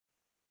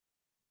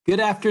Good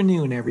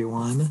afternoon,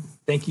 everyone.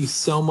 Thank you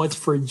so much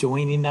for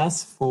joining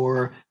us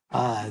for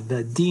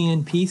the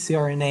DNP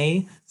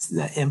CRNA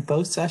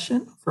info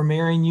session for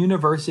Marian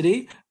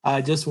University.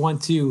 I just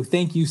want to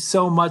thank you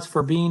so much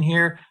for being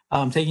here,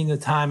 taking the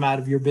time out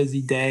of your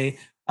busy day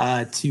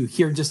to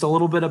hear just a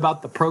little bit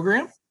about the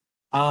program.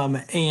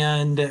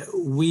 And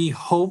we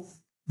hope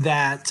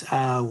that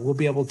we'll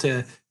be able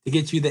to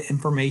get you the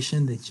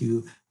information that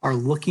you are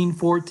looking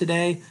for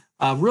today.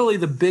 Really,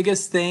 the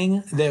biggest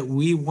thing that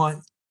we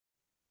want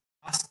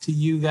to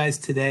you guys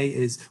today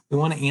is we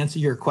want to answer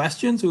your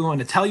questions. We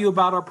want to tell you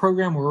about our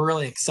program. We're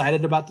really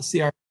excited about the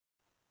CRNA,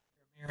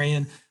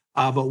 Marian,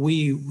 but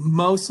we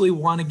mostly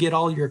want to get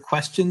all your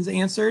questions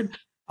answered.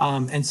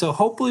 And so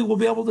hopefully we'll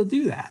be able to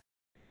do that.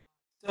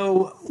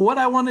 So what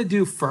I want to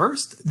do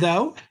first,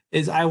 though,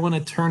 is I want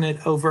to turn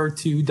it over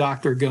to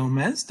Dr.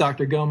 Gomez.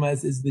 Dr.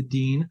 Gomez is the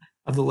Dean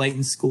of the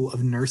Layton School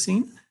of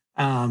Nursing.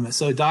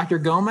 So Dr.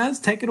 Gomez,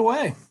 take it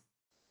away.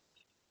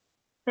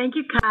 Thank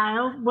you,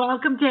 Kyle.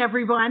 Welcome to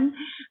everyone.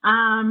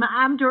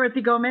 I'm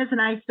Dorothy Gomez,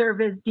 and I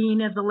serve as Dean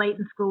of the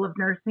Layton School of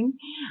Nursing.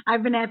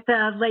 I've been at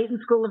the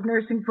Layton School of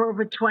Nursing for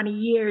over 20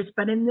 years,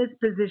 but in this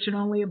position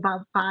only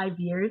about 5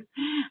 years.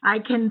 I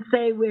can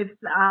say with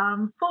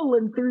full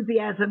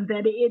enthusiasm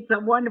that it's a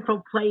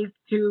wonderful place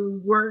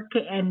to work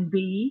and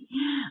be.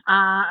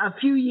 A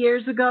few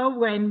years ago,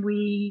 when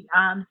we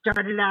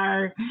started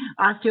our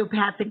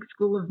osteopathic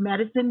school of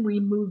medicine,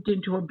 we moved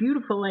into a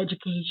beautiful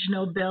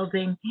educational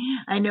building.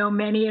 I know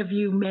many of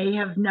you may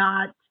have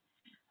not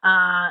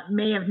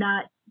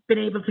been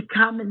able to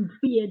come and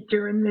see it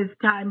during this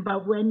time,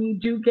 but when you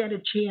do get a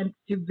chance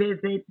to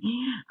visit,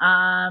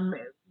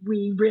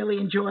 we really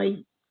enjoy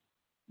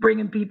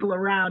bringing people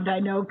around. I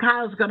know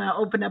Kyle's going to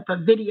open up a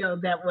video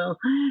that will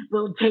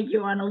take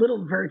you on a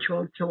little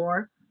virtual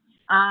tour.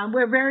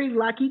 We're very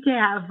lucky to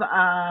have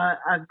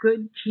a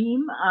good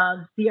team of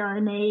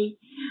CRNA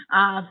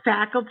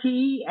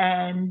faculty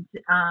and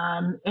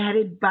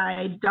headed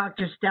by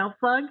Dr.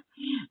 Stelflug.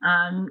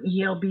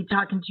 He'll be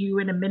talking to you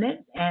in a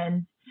minute,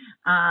 and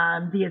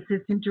the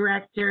assistant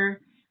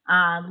director,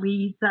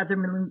 Lee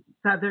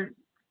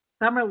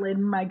Summerlin,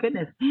 my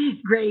goodness,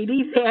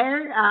 Grady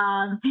there.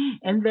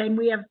 And then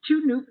we have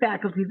two new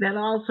faculty that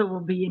also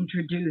will be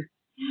introduced.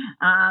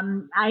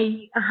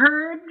 I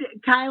heard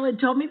Kyle had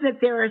told me that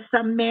there are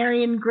some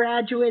Marian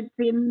graduates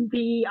in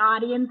the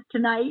audience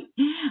tonight.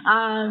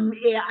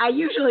 I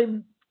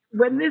usually,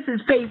 when this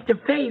is face to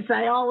face,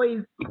 I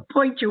always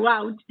point you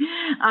out.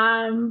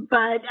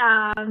 But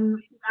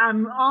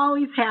I'm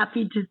always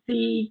happy to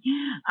see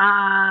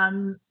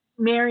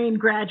Marian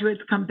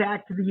graduates come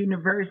back to the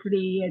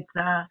university. It's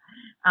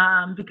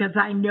because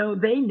I know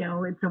they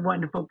know it's a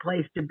wonderful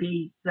place to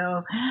be.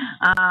 So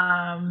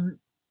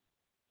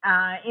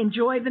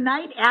enjoy the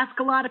night, ask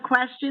a lot of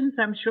questions.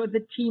 I'm sure the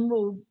team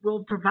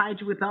will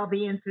provide you with all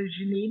the answers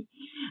you need.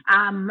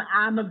 I'm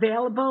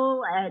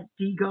available at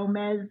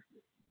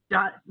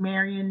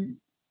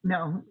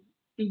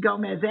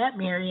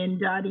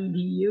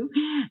dgomez@marian.edu.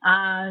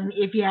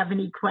 If you have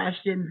any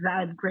questions,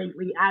 I'd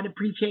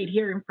appreciate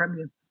hearing from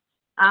you.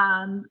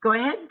 Go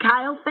ahead,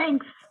 Kyle,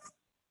 thanks.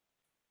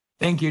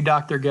 Thank you,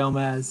 Dr.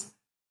 Gomez.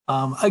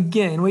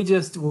 Again,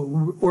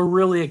 we're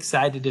really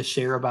excited to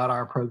share about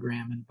our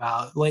program and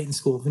about Layton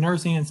School of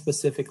Nursing, and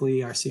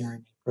specifically our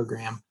CRNA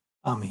program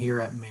here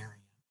at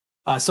Marian.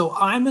 So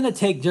I'm going to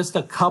take just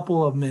a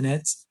couple of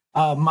minutes.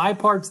 My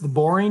part's the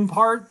boring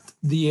part,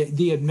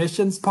 the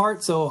admissions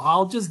part. So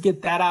I'll just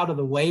get that out of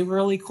the way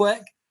really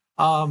quick.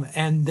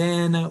 And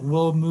then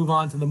we'll move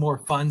on to the more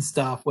fun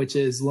stuff, which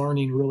is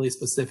learning really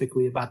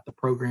specifically about the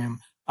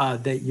program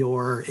that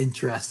you're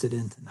interested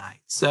in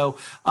tonight. So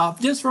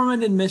just from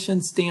an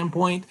admission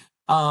standpoint,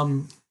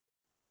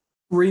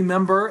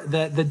 remember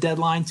that the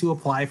deadline to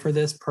apply for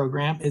this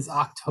program is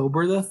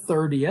October the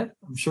 30th.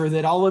 I'm sure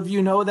that all of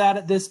you know that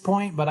at this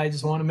point, but I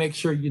just want to make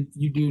sure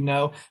you do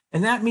know.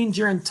 And that means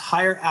your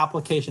entire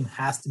application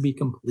has to be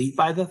complete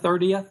by the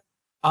 30th.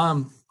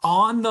 On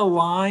the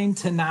line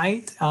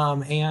tonight,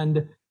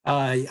 and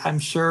I'm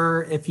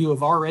sure if you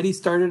have already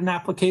started an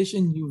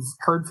application, you've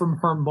heard from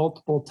her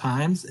multiple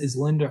times, is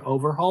Linda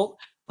Overholt.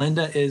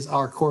 Linda is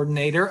our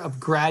coordinator of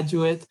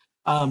graduate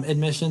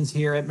admissions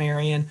here at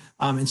Marian,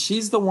 and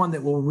she's the one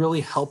that will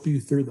really help you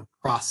through the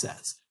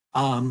process.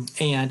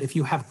 And if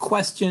you have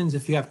questions,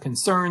 if you have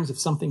concerns, if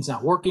something's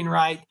not working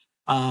right,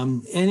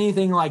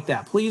 anything like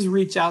that, please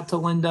reach out to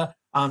Linda,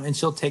 and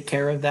she'll take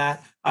care of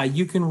that.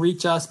 You can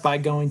reach us by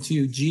going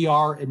to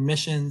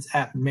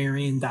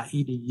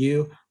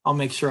gradmissions@marian.edu. I'll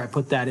make sure I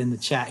put that in the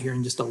chat here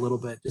in just a little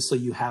bit, just so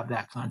you have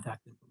that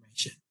contact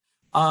information.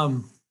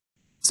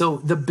 So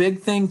the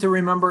big thing to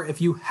remember, if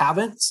you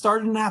haven't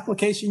started an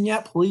application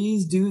yet,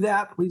 please do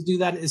that. Please do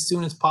that as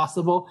soon as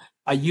possible.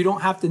 You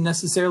don't have to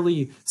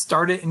necessarily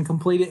start it and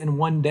complete it in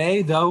one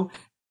day, though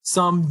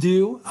some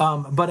do,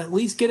 but at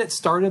least get it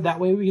started. That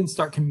way we can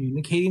start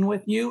communicating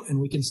with you, and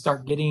we can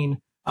start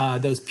getting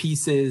those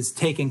pieces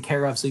taken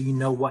care of so you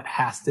know what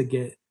has to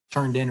get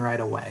turned in right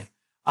away.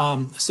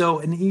 So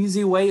an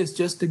easy way is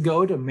just to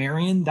go to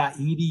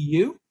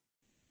marian.edu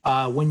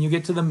When you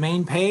get to the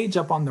main page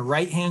up on the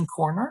right-hand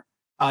corner,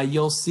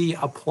 you'll see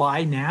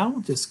Apply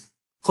Now. Just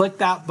click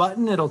that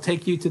button. It'll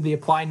take you to the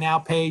Apply Now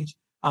page,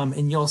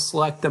 and you'll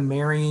select the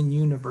Marian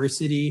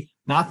University,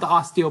 not the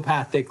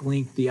osteopathic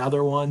link, the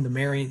other one, the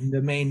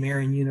main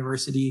Marian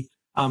University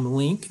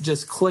link.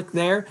 Just click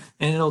there,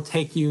 and it'll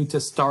take you to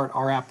start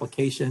our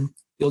application.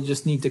 You'll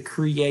just need to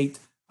create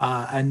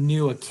a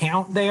new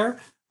account there,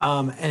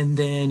 and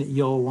then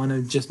you'll want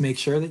to just make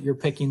sure that you're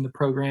picking the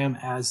program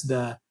as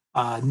the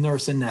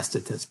nurse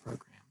anesthetist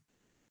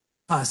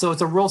program. So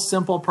it's a real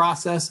simple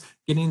process,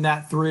 getting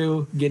that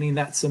through, getting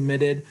that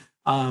submitted.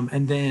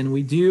 And then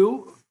we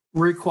do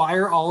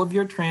require all of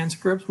your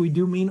transcripts. We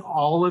do mean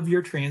all of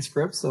your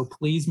transcripts. So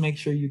please make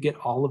sure you get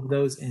all of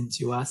those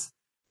into us.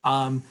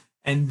 And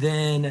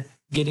then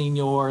getting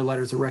your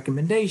letters of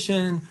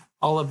recommendation,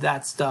 all of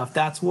that stuff.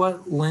 That's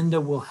what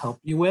Linda will help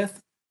you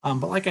with.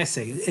 But like I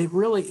say, it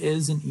really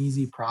is an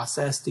easy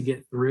process to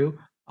get through.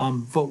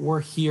 But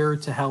we're here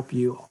to help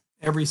you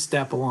every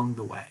step along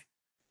the way.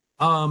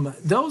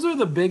 Those are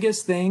the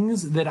biggest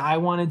things that I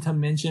wanted to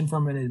mention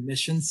from an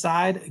admissions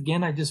side.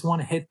 Again, I just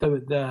want to hit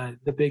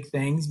the big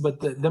things, but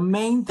the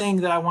main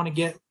thing that I want to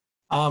get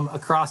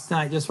across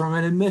tonight, just from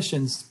an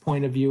admissions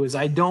point of view, is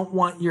I don't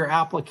want your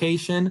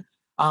application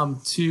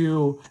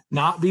to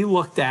not be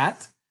looked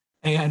at.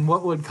 And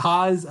what would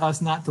cause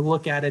us not to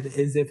look at it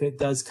is if it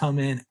does come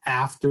in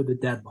after the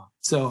deadline.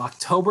 So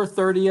October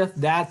 30th,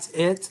 that's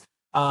it.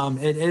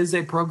 It is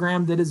a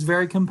program that is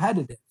very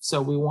competitive.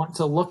 So we want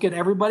to look at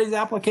everybody's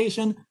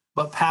application,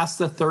 but past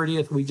the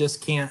 30th, we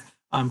just can't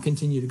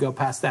continue to go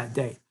past that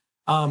date.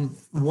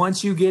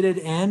 Once you get it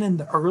in, and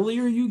the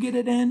earlier you get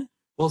it in,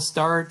 we'll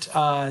start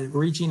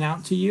reaching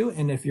out to you.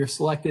 And if you're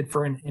selected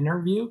for an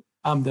interview,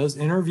 those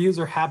interviews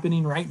are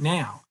happening right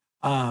now.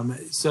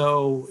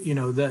 So, you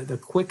know, the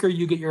quicker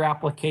you get your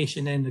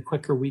application in, the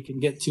quicker we can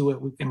get to it,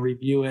 we can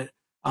review it.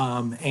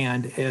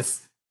 And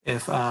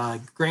if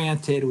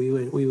granted,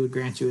 we would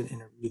grant you an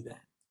interview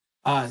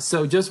then.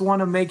 So just want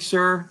to make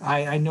sure,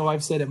 I know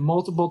I've said it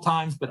multiple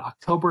times, but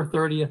October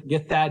 30th,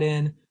 get that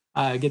in,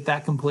 get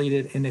that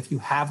completed. And if you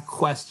have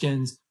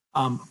questions,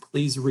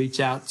 please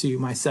reach out to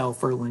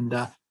myself or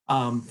Linda.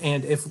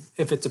 And if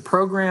it's a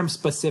program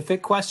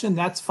specific question,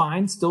 that's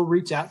fine. Still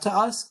reach out to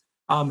us.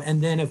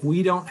 And then if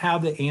we don't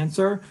have the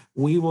answer,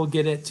 we will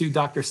get it to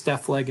Dr.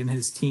 Steffleg and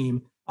his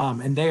team.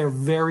 And they are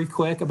very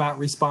quick about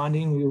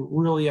responding. We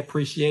really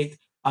appreciate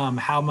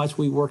how much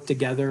we work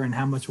together and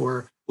how much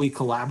we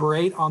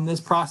collaborate on this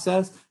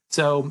process.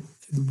 So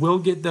we'll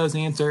get those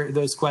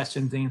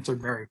questions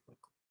answered very quickly.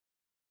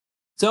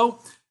 So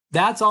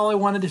that's all I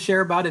wanted to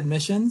share about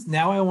admissions.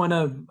 Now I want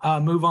to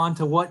move on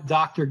to what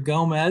Dr.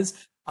 Gomez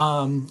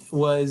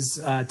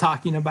was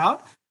talking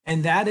about.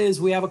 And that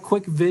is, we have a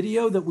quick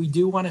video that we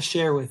do want to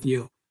share with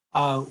you.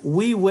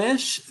 We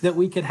wish that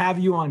we could have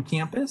you on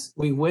campus.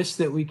 We wish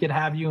that we could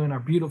have you in our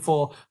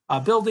beautiful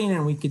building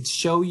and we could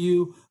show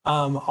you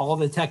all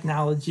the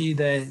technology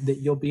that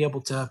you'll be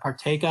able to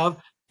partake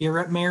of here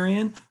at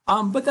Marian.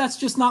 But that's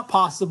just not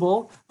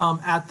possible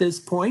at this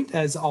point,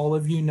 as all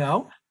of you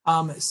know.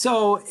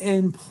 So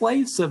in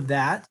place of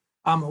that,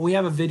 we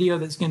have a video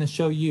that's going to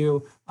show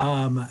you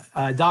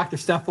Dr.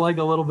 Steffleg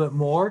a little bit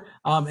more,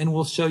 and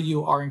we'll show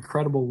you our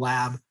incredible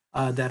lab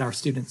that our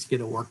students get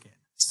to work in.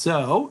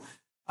 So,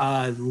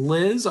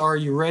 Liz, are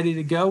you ready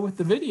to go with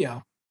the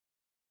video?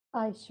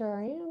 I sure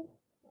am.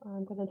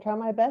 I'm going to try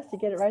my best to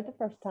get it right the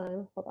first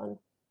time. Hold on.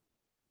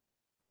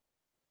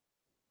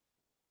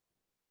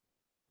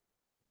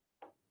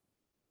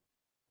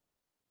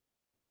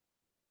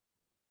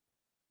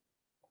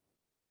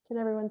 Can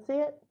everyone see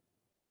it?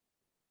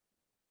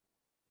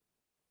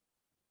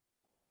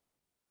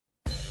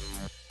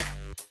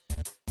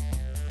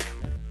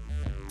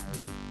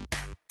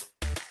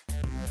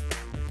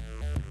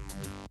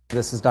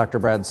 This is Dr.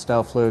 Brad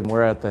Stelflug.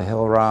 We're at the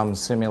Hill-Rom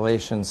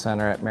Simulation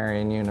Center at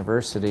Marian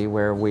University,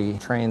 where we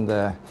train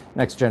the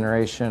next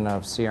generation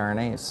of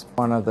CRNAs.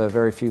 One of the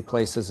very few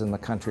places in the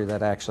country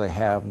that actually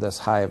have this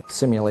high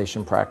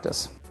simulation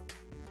practice.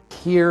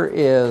 Here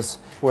is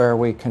where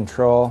we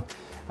control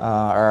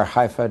our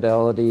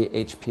high-fidelity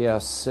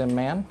HPS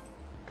SimMan.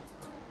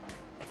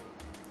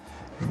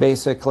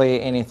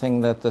 Basically,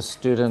 anything that the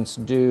students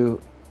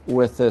do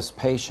with this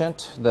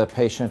patient, the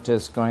patient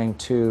is going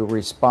to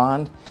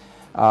respond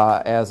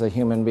as a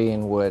human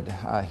being would,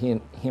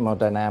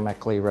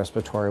 hemodynamically,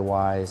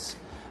 respiratory-wise,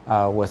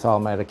 with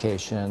all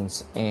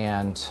medications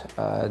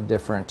and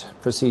different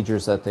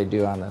procedures that they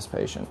do on this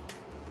patient.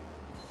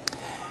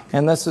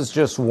 And this is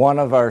just one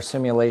of our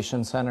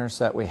simulation centers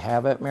that we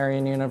have at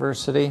Marian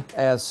University.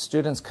 As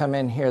students come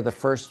in here the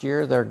first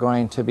year, they're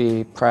going to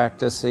be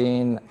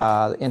practicing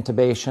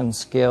intubation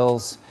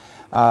skills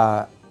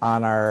on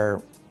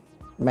our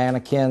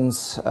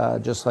mannequins,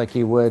 just like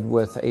you would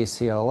with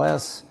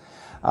ACLS.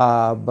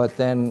 But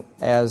then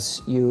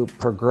as you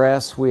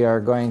progress, we are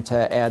going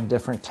to add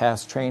different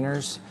task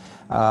trainers,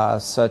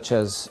 such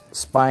as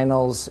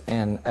spinals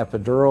and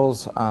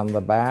epidurals on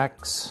the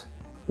backs.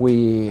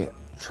 We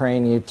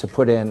train you to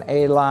put in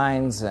A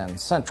lines and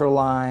central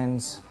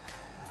lines.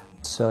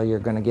 So you're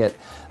going to get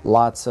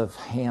lots of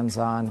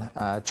hands-on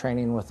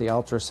training with the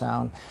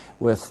ultrasound,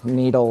 with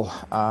needle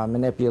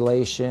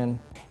manipulation.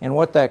 And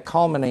what that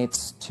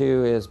culminates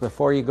to is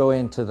before you go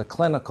into the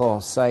clinical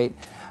site,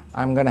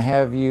 I'm going to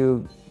have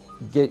you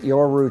get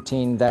your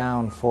routine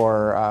down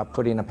for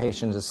putting a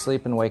patient to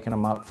sleep and waking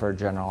them up for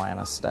general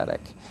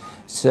anesthetic.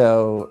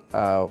 So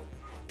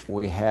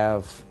we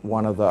have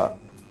one of the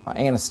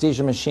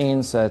anesthesia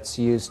machines that's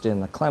used in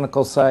the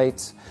clinical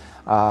sites.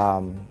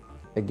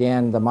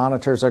 Again, the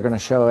monitors are going to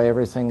show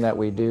everything that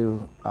we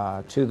do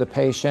to the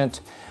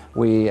patient.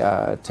 We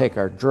take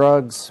our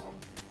drugs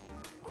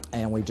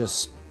and we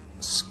just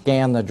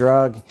scan the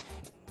drug.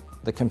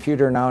 The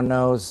computer now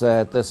knows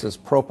that this is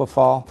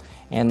propofol,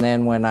 and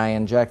then when I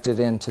inject it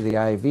into the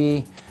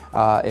IV,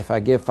 if I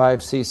give 5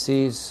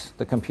 cc's,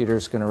 the computer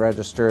is going to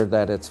register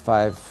that it's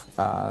 5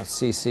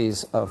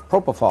 cc's of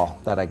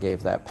propofol that I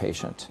gave that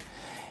patient.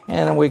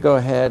 And then we go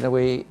ahead and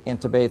we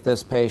intubate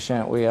this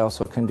patient. We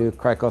also can do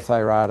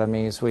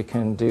cricothyrotomies. We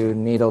can do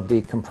needle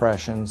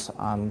decompressions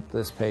on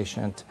this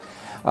patient.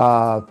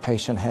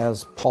 Patient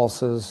has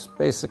pulses,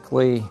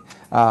 basically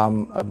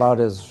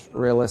about as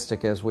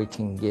realistic as we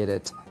can get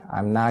it.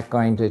 I'm not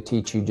going to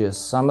teach you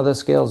just some of the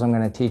skills. I'm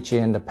going to teach you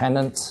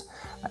independence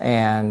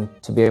and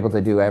to be able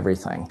to do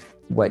everything.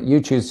 What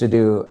you choose to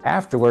do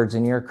afterwards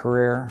in your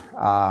career,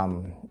 I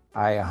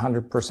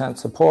 100%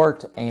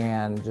 support,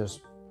 and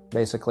just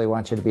basically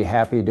want you to be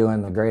happy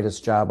doing the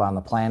greatest job on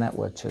the planet,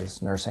 which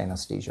is nurse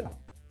anesthesia.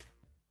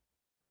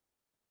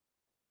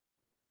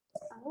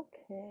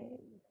 Okay.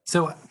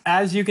 So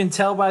as you can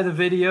tell by the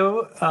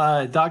video,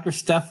 Dr.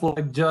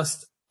 Steffler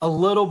just a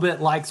little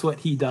bit likes what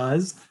he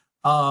does.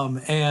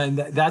 And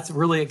that's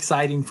really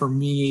exciting for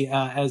me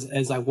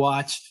as I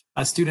watch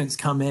students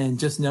come in,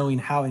 just knowing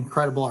how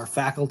incredible our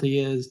faculty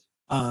is.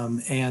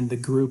 And the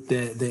group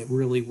that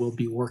really will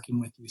be working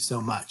with you so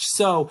much.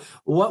 So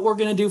what we're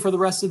going to do for the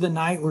rest of the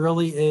night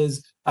really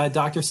is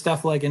Dr.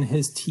 Steffleg and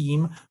his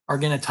team are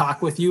going to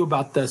talk with you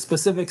about the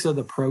specifics of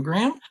the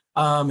program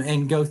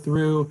and go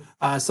through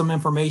some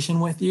information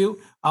with you.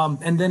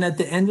 And then at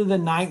the end of the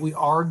night, we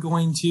are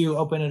going to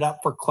open it up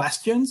for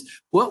questions.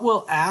 What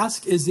we'll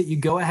ask is that you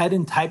go ahead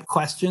and type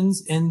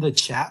questions in the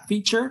chat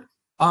feature.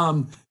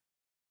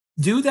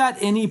 Do that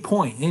any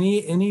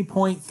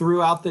point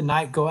throughout the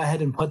night. Go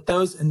ahead and put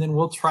those, and then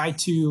we'll try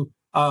to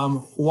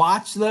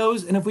watch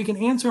those. And if we can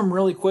answer them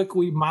really quick,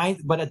 we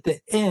might. But at the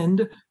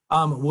end,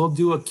 we'll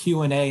do a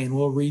Q&A, and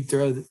we'll read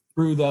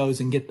through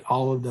those and get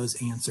all of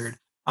those answered.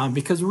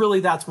 Because really,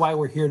 that's why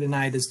we're here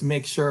tonight, is to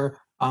make sure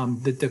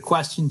that the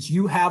questions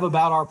you have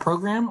about our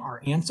program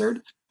are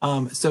answered.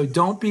 So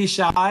don't be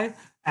shy.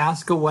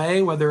 Ask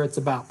away, whether it's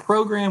about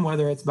program,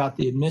 whether it's about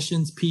the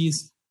admissions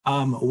piece.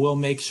 We'll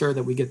make sure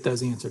that we get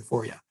those answered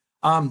for you.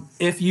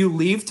 If you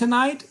leave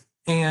tonight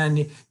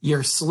and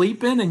you're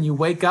sleeping and you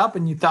wake up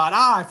and you thought,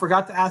 I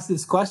forgot to ask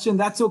this question,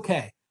 that's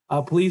okay.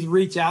 Please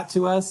reach out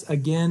to us.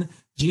 Again,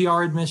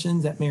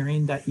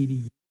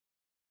 gradmissions@marian.edu.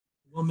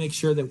 We'll make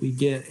sure that we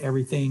get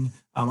everything,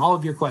 all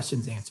of your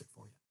questions answered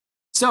for you.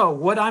 So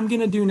what I'm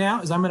going to do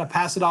now is I'm going to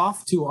pass it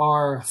off to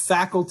our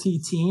faculty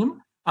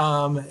team,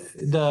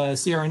 the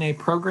CRNA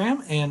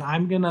program, and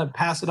I'm going to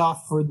pass it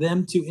off for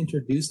them to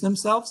introduce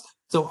themselves.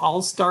 So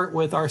I'll start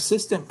with our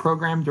Assistant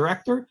Program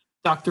Director,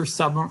 Dr.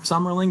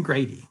 Summerlin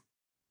Grady.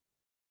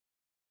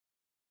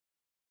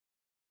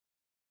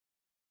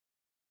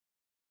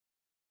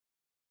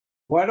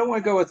 Why don't we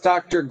go with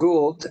Dr.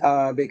 Gould,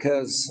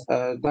 because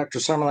Dr.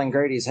 Summerlin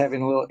Grady is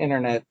having a little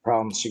internet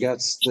problems. She got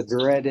the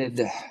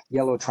dreaded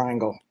yellow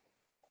triangle.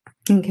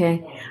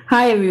 Okay.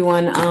 Hi,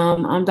 everyone.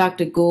 I'm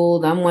Dr.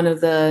 Gould. I'm one of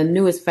the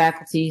newest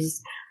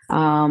faculty's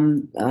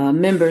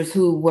members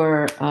who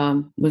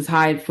was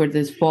hired for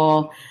this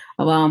fall.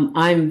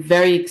 I'm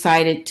very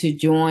excited to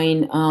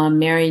join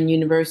Marian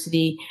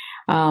University.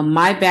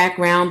 My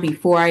background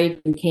before I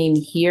even came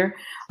here,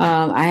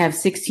 I have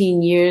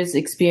 16 years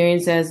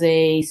experience as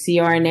a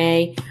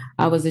CRNA.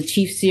 I was a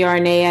chief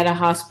CRNA at a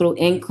hospital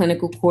and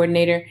clinical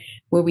coordinator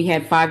where we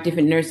had 5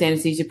 different nurse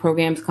anesthesia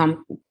programs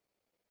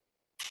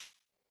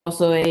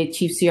also a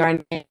chief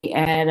CRNA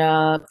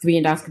at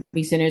 3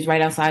 endoscopy centers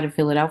right outside of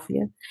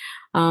Philadelphia.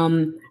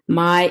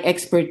 My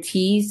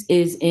expertise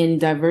is in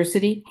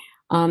diversity,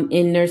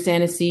 in nurse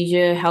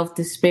anesthesia, health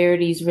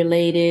disparities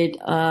related,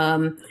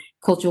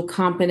 cultural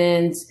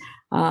competence,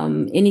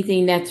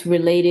 anything that's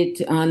related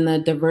to, on the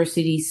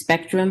diversity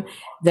spectrum.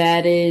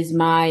 That is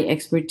my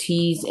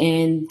expertise.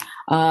 And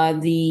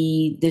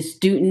the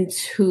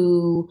students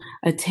who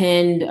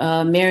attend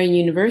Marian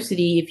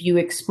University, if you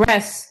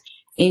express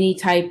any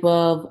type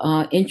of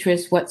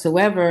interest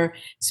whatsoever,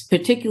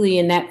 particularly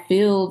in that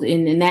field,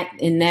 in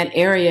that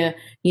area,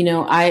 you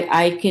know,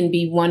 I can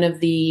be one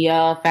of the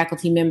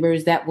faculty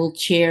members that will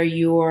chair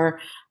your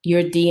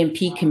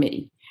DNP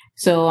committee.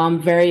 So I'm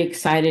very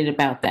excited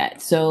about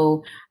that.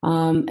 So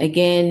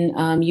again,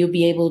 you'll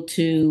be able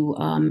to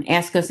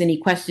ask us any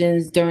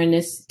questions during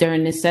this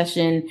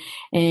session,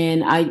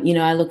 and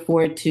I look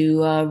forward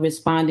to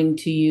responding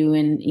to you,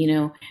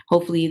 and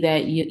hopefully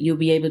that you'll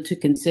be able to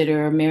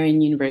consider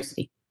Marian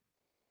University.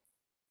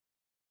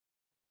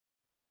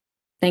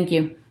 Thank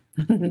you.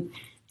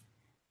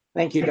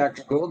 Thank you,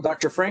 Dr. Gould.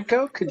 Dr.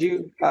 Franco, could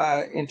you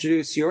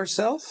introduce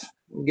yourself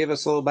and give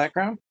us a little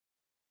background?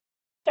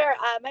 Sure.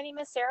 My name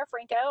is Sarah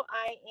Franco.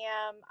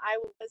 I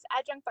was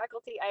adjunct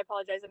faculty. I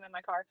apologize, I'm in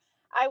my car.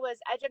 I was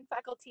adjunct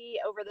faculty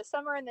over the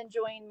summer and then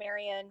joined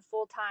Marion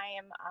full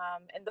time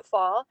in the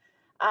fall.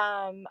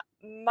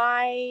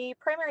 My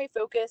primary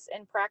focus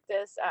in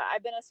practice,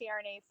 I've been a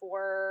CRNA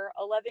for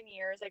 11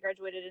 years. I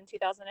graduated in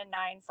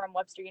 2009 from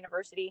Webster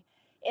University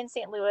in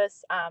St.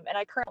 Louis, and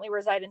I currently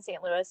reside in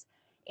St. Louis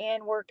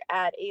and work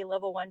at a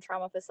level 1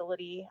 trauma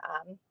facility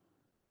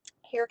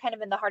here kind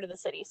of in the heart of the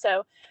city.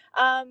 So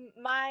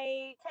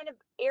my kind of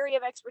area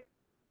of expertise.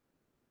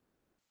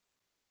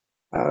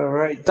 All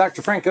right,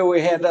 Dr. Franco,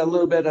 we had a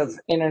little bit of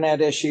internet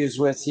issues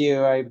with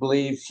you. I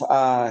believe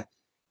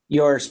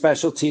your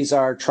specialties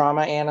are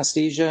trauma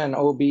anesthesia and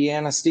OB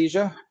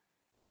anesthesia,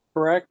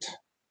 correct?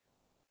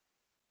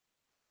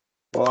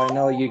 Well, I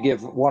know you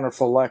give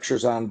wonderful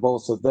lectures on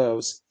both of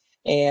those.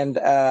 And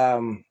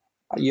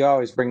you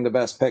always bring the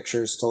best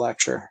pictures to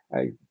lecture.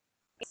 Of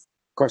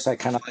course, I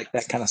kind of like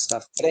that kind of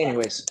stuff. But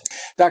anyways,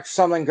 Dr.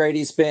 Sumlin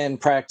Grady's been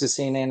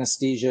practicing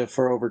anesthesia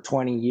for over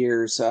 20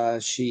 years.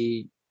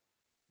 She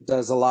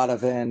does a lot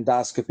of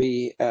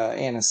endoscopy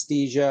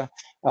anesthesia,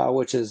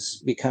 which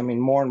is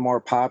becoming more and more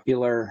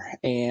popular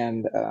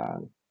and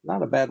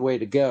not a bad way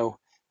to go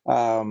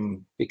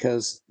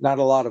because not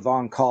a lot of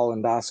on-call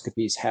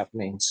endoscopies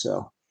happening.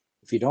 So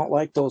if you don't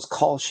like those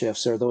call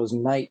shifts or those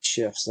night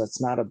shifts, that's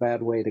not a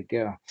bad way to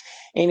go.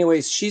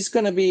 Anyways, she's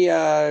going to be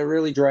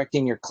really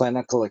directing your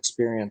clinical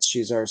experience.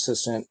 She's our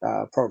assistant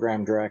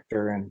program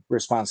director and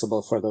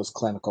responsible for those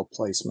clinical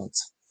placements.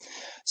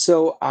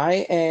 So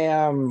I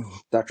am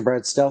Dr.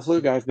 Brad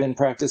Stelflug. I've been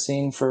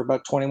practicing for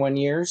about 21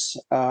 years.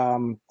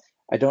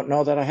 I don't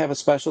know that I have a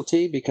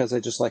specialty because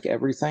I just like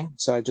everything.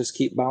 So I just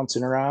keep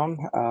bouncing around.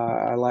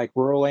 I like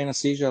rural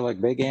anesthesia. I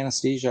like big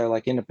anesthesia. I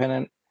like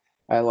independent.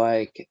 I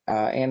like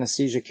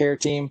anesthesia care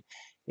team.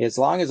 As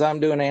long as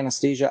I'm doing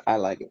anesthesia, I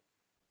like it.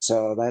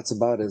 So that's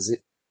about it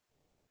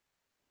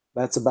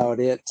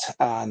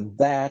on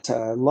that.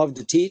 Love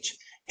to teach.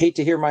 Hate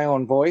to hear my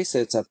own voice.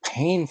 It's a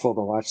painful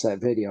to watch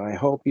that video. I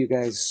hope you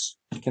guys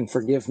can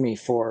forgive me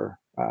for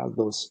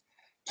those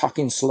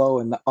talking slow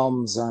and the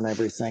ums on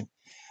everything.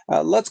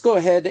 Let's go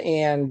ahead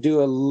and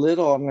do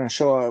I'm going to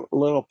show a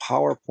little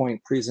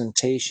PowerPoint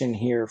presentation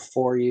here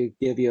for you,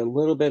 give you a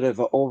little bit of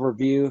an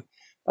overview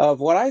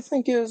of what I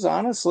think is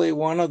honestly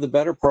one of the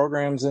better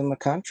programs in the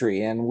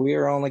country. And we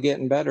are only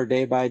getting better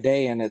day by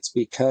day, and it's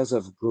because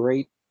of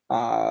great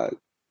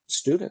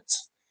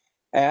students.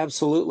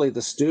 Absolutely,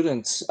 the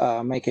students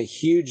make a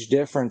huge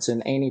difference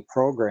in any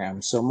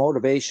program. So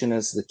motivation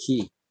is the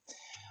key.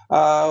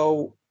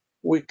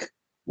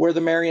 We're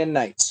the Marion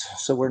Knights,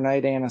 so we're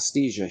night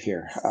anesthesia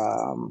here.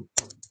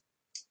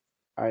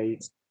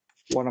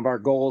 One of our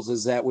goals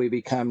is that we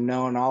become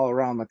known all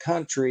around the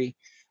country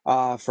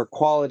for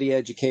quality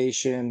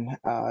education,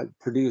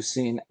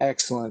 producing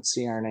excellent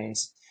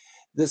CRNAs.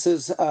 This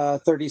is a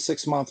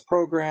 36-month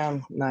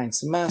program, 9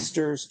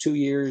 semesters, 2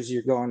 years.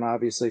 You're going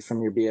obviously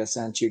from your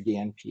BSN to your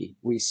DNP.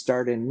 We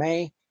start in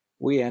May,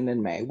 we end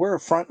in May. We're a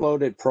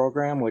front-loaded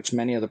program, which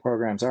many of the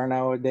programs are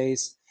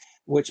nowadays,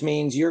 which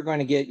means you're going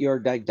to get your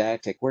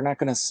didactic. We're not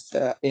going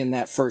to, in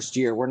that first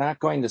year, we're not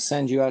going to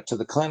send you out to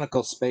the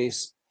clinical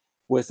space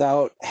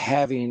without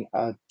having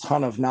a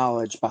ton of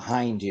knowledge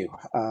behind you.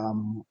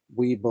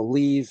 We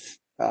believe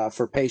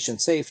for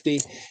patient safety,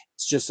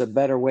 it's just a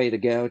better way to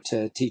go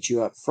to teach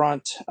you up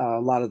front a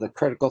lot of the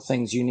critical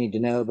things you need to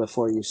know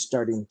before you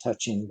starting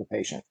touching the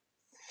patient.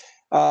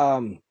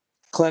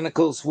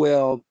 Clinicals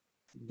will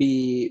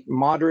be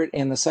moderate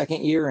in the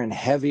second year and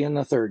heavy in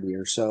the third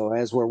year. So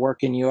as we're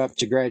working you up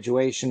to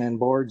graduation and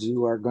boards,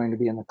 you are going to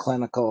be in the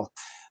clinical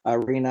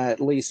arena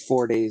at least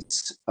 4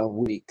 days a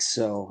week.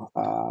 So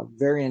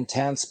very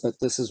intense, but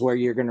this is where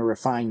you're going to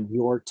refine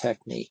your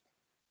technique.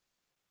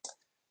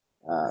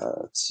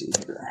 Let's see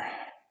here.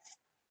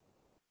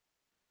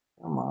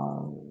 Come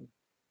on.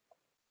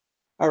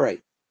 All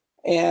right.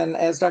 And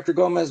as Dr.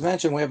 Gomez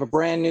mentioned, we have a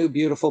brand new,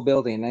 beautiful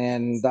building.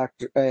 And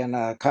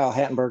Kyle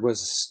Hattenberg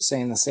was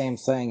saying the same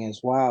thing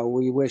as, wow,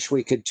 we wish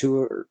we could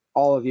tour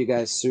all of you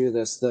guys through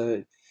this.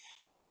 The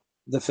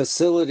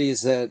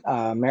facilities that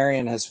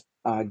Marion has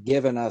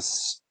given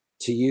us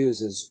to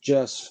use is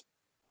just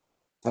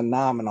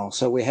phenomenal.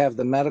 So we have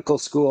the medical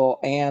school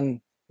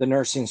and the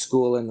nursing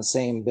school in the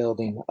same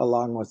building,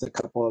 along with a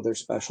couple other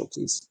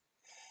specialties.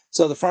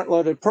 So the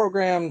front-loaded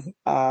program,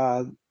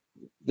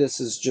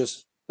 this is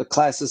just the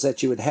classes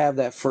that you would have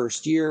that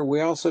first year.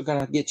 We're also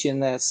going to get you in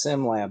that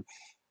sim lab.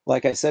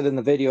 Like I said in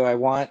the video, I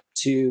want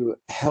to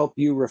help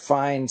you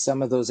refine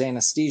some of those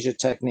anesthesia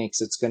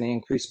techniques. It's going to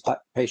increase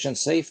patient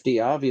safety,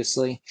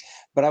 obviously,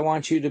 but I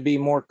want you to be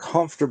more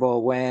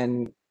comfortable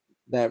when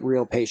that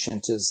real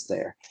patient is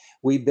there.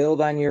 We build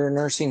on your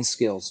nursing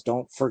skills.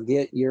 Don't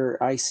forget your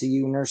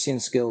ICU nursing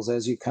skills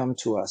as you come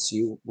to us.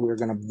 We're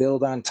going to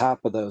build on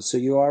top of those. So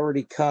you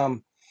already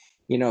come,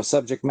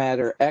 subject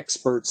matter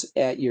experts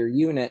at your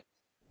unit.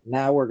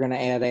 Now we're going to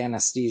add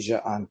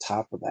anesthesia on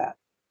top of that.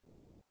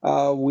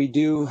 We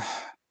do,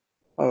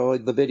 oh,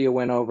 the video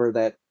went over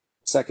that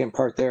second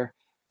part there.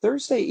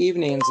 Thursday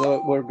evenings,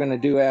 what we're going to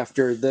do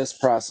after this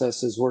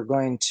process is we're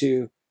going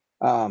to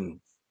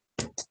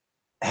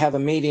have a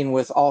meeting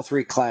with all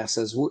three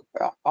classes.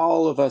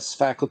 All of us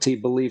faculty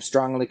believe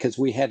strongly, because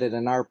we had it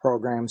in our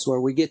programs,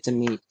 where we get to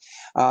meet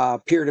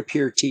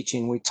peer-to-peer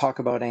teaching. We talk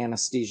about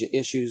anesthesia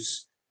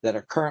issues that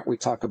are current. We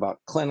talk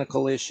about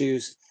clinical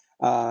issues.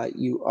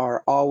 You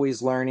are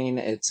always learning.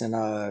 It's in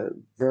a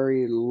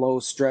very low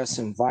stress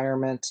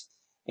environment.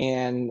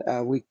 And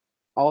we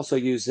also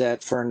use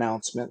that for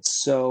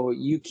announcements. So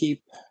you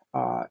keep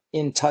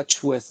in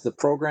touch with the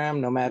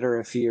program, no matter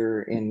if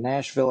you're in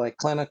Nashville at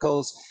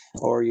clinicals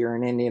or you're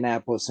in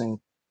Indianapolis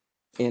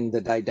in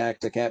the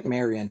didactic at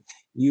Marion.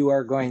 You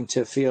are going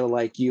to feel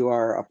like you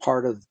are a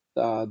part of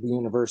the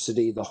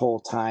university the whole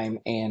time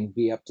and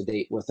be up to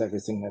date with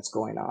everything that's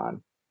going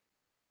on.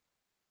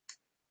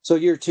 So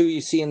year two,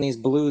 you see in these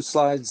blue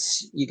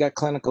slides, you got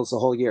clinicals the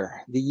whole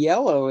year. The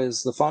yellow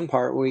is the fun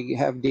part. We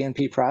have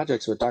DNP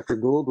projects, what Dr.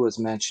 Gould was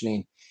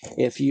mentioning.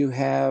 If you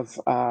have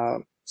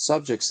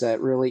subjects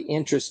that really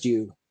interest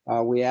you,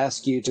 we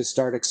ask you to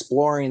start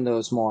exploring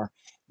those more.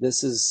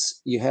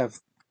 You have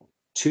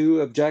two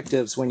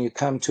objectives when you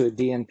come to a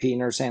DNP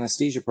nurse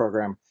anesthesia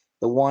program.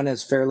 The one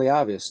is fairly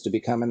obvious, to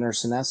become a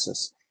nurse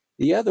anesthetist.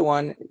 The other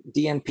one,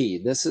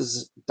 DNP, this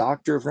is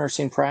Doctor of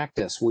Nursing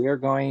Practice. We are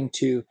going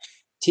to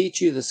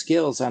teach you the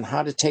skills on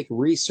how to take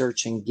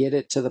research and get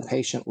it to the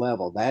patient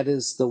level. That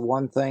is the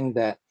one thing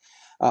that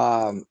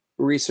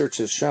research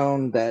has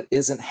shown that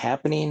isn't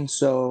happening.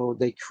 So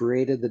they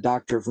created the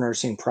Doctor of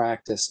Nursing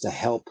Practice to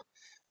help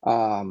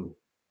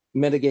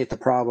mitigate the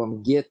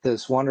problem, get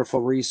this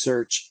wonderful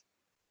research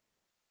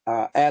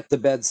at the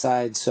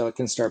bedside so it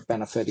can start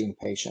benefiting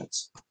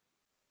patients.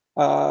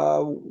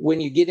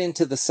 When you get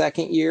into the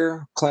second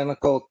year,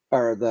 clinical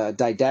or the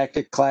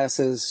didactic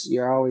classes,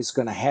 you're always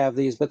going to have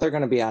these, but they're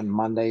going to be on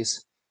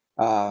Mondays.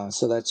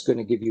 So that's going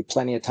to give you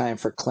plenty of time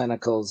for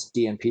clinicals,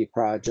 DNP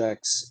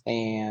projects,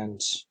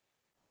 and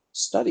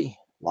study.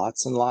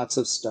 Lots and lots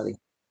of study.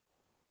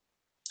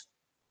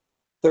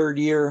 Third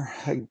year,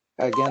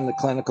 again, the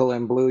clinical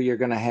in blue, you're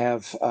going to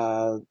have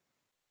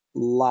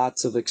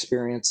lots of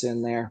experience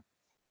in there.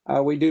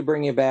 We do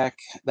bring you back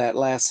that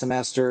last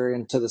semester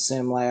into the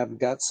sim lab,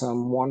 got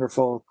some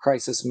wonderful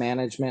crisis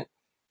management,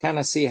 kind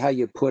of see how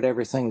you put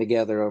everything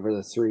together over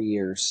the 3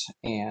 years,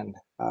 and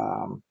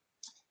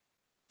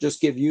just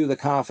give you the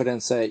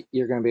confidence that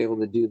you're going to be able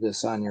to do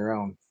this on your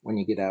own when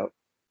you get out.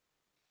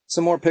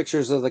 Some more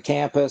pictures of the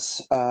campus.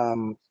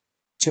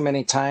 Too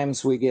many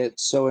times we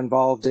get so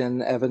involved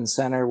in Evans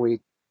Center,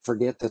 we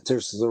forget that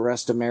there's the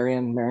rest of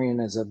Marion. Marion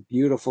is a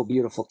beautiful,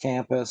 beautiful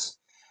campus.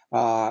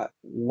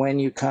 When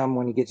you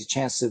get a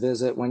chance to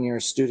visit, when you're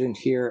a student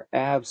here,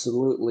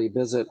 absolutely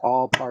visit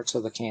all parts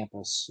of the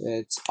campus.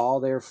 It's all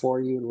there for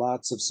you,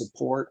 lots of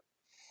support.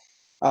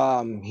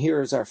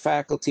 Here's our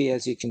faculty.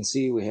 As you can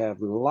see, we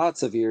have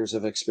lots of years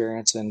of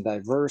experience and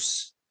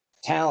diverse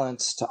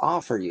talents to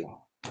offer you.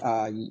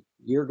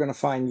 You're going to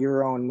find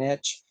your own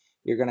niche.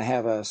 You're going to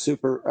have a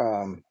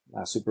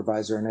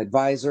supervisor and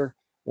advisor,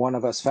 one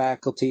of us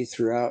faculty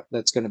throughout,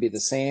 that's going to be the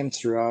same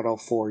throughout all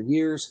 4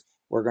 years.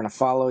 We're going to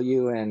follow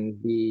you and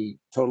be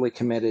totally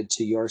committed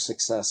to your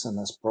success in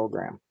this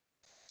program.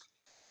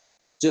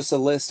 Just a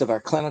list of our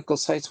clinical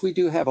sites. We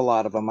do have a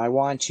lot of them. I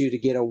want you to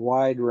get a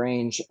wide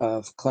range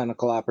of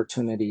clinical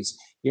opportunities.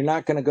 You're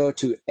not going to go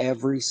to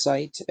every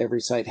site. Every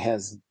site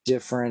has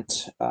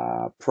different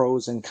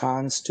pros and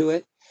cons to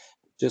it,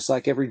 just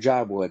like every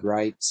job would,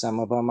 right? Some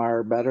of them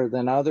are better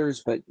than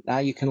others, but now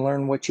you can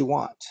learn what you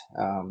want.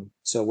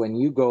 So when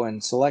you go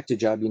and select a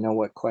job, you know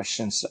what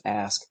questions to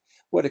ask,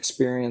 what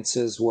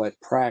experiences, what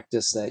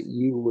practice that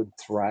you would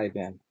thrive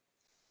in.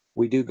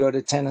 We do go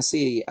to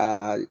Tennessee.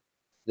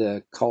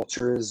 The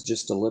culture is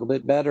just a little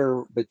bit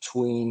better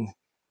between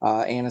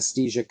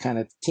anesthesia kind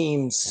of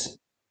teams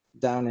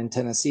down in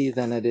Tennessee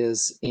than it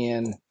is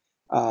in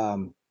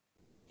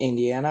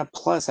Indiana.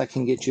 Plus, I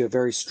can get you a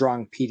very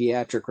strong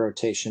pediatric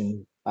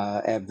rotation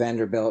at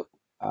Vanderbilt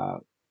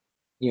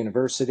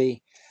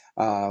University.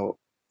 And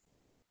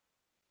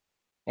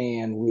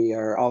we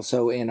are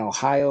also in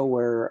Ohio,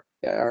 where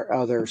our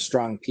other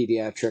strong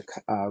pediatric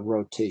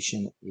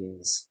rotation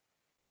is.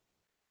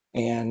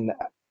 And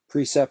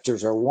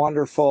preceptors are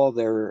wonderful.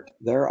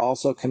 They're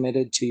also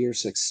committed to your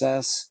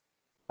success.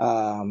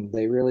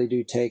 They really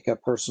do take a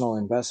personal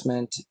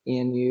investment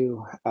in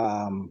you.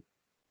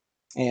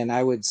 And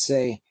I would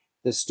say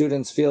the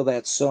students feel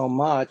that so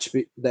much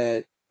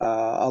that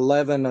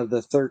 11 of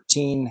the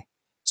 13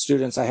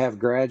 students I have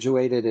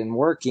graduated and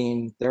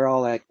working, they're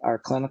all at our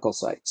clinical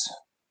sites.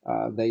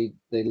 They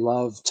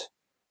loved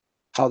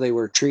how they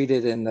were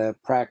treated in the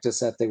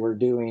practice that they were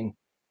doing,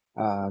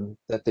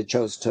 that they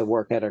chose to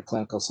work at our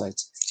clinical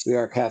sites. We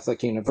are a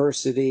Catholic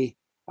university.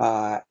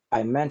 I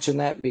mention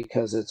that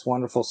because it's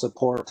wonderful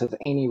support of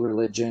any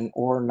religion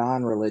or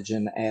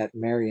non-religion at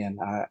Marion.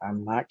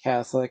 I'm not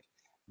Catholic,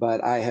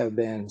 but I have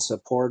been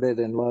supported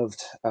and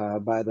loved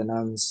by the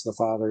nuns, the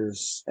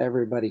fathers,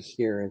 everybody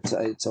here.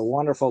 It's a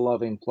wonderful,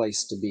 loving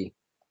place to be.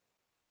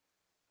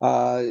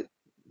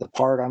 The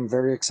part I'm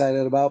very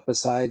excited about,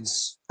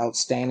 besides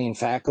outstanding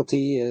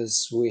faculty,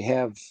 is we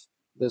have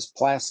this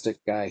plastic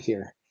guy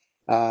here.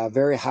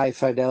 Very high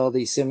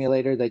fidelity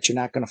simulator that you're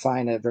not going to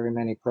find at very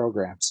many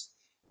programs.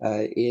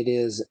 It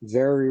is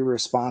very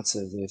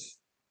responsive. If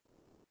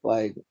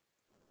like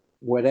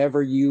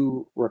whatever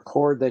you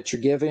record that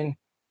you're giving,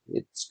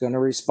 it's going to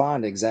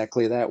respond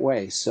exactly that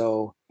way.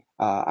 So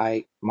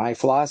my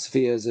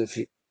philosophy is if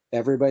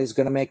everybody's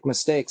going to make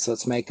mistakes,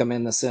 let's make them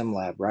in the sim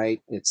lab,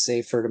 right? It's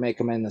safer to make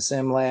them in the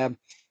sim lab.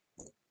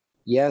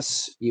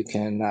 Yes, you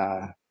can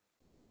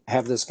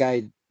have this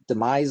guy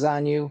demise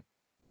on you,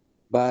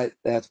 but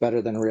that's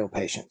better than a real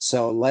patient.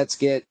 So let's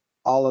get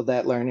all of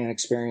that learning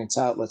experience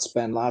out. Let's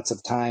spend lots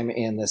of time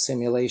in the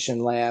simulation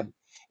lab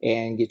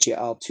and get you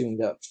all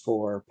tuned up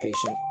for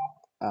patient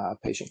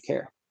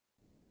care.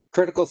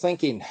 Critical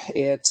thinking,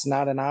 it's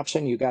not an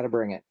option. You got to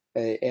bring it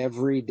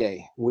every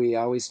day. We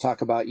always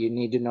talk about you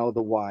need to know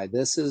the why.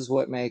 This is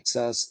what makes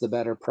us the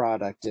better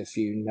product if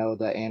you know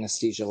the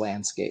anesthesia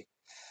landscape.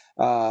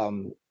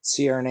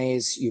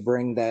 CRNAs, you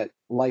bring that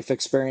life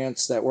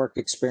experience, that work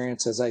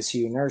experience as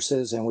ICU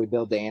nurses, and we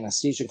build the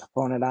anesthesia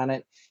component on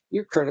it.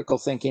 You're critical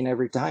thinking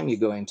every time you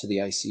go into the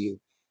ICU.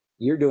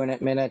 You're doing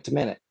it minute to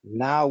minute.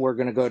 Now we're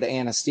going to go to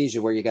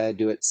anesthesia where you got to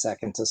do it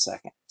second to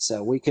second.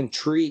 So we can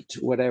treat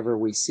whatever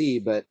we see,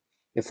 but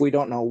if we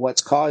don't know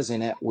what's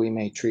causing it, we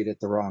may treat it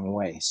the wrong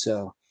way.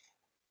 So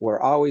we're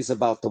always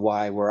about the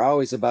why. We're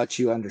always about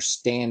you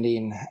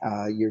understanding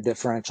your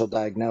differential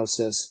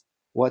diagnosis,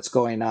 what's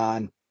going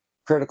on.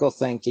 Critical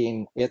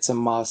thinking, it's a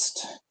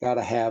must, got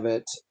to have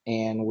it,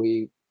 and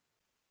we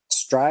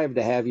strive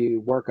to have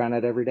you work on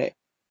it every day.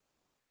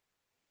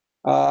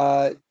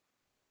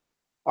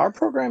 Our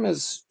program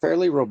is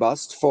fairly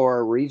robust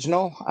for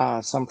regional.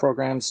 Some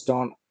programs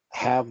don't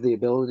have the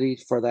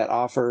ability for that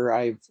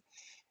offer.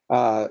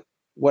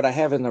 What I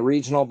have in the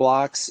regional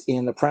blocks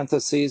in the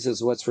parentheses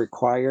is what's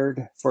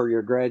required for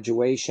your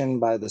graduation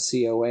by the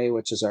COA,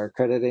 which is our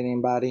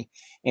accrediting body.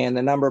 And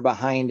the number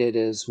behind it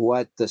is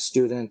what the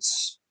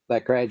students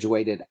that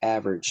graduated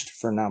averaged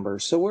for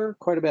numbers. So we're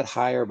quite a bit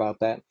higher about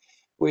that.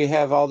 We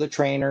have all the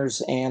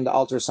trainers and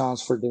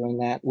ultrasounds for doing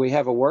that. We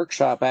have a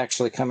workshop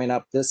actually coming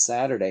up this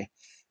Saturday.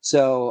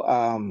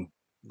 So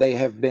they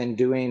have been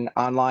doing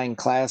online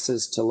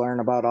classes to learn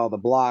about all the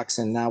blocks,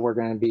 and now we're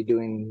going to be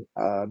doing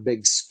a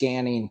big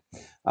scanning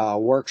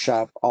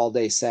workshop all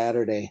day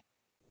Saturday,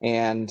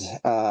 and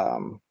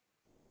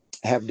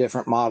have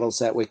different models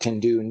that we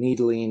can do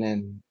needling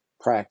and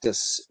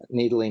practice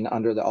needling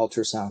under the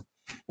ultrasound.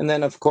 And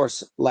then, of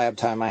course, lab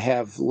time. I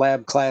have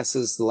lab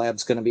classes. The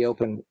lab's going to be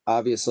open,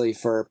 obviously,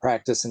 for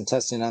practice and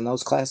testing on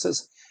those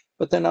classes.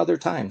 But then other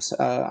times,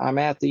 I'm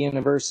at the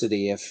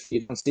university. If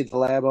you don't see the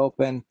lab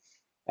open,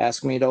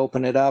 ask me to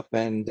open it up,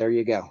 and there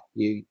you go.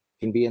 You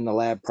can be in the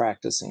lab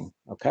practicing,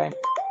 okay?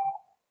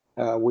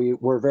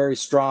 We're very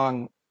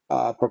strong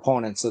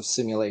proponents of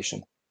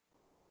simulation.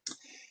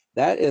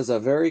 That is a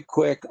very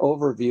quick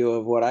overview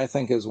of what I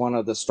think is one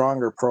of the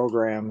stronger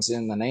programs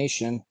in the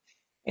nation.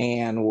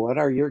 And what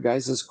are your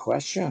guys'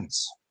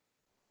 questions?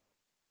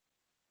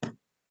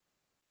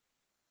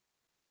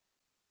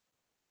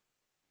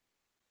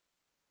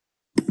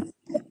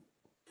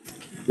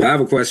 I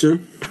have a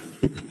question.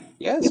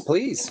 Yes,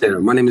 please. Yeah,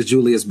 my name is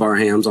Julius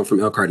Barhams. I'm from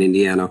Elkhart,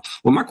 Indiana.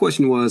 Well, my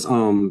question was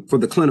for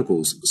the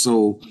clinicals.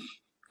 So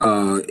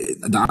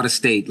the out of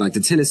state, like the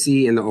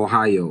Tennessee and the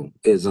Ohio,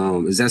 is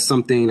that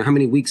something? How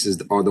many weeks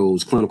are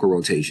those clinical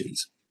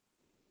rotations?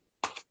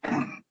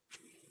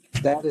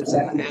 That is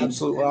an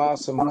absolutely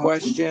awesome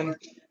question.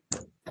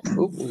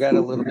 Oop, we got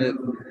a little bit.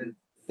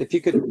 If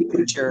you could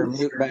put your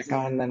mute back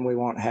on, then we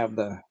won't have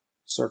the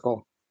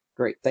circle.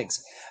 Great,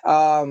 thanks.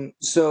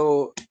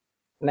 So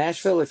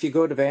Nashville, if you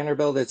go to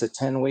Vanderbilt, it's a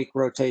 10-week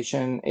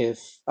rotation. If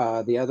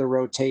the other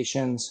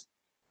rotations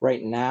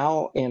right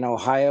now in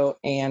Ohio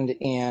and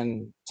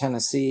in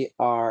Tennessee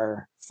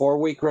are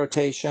 4-week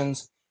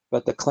rotations,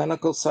 but the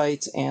clinical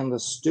sites and the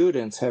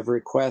students have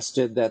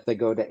requested that they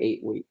go to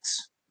 8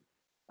 weeks.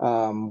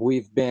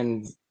 We've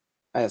been,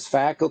 as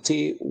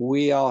faculty,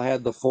 we all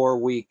had the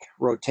 4-week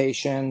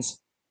rotations,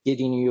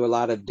 getting you a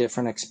lot of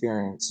different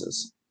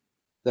experiences.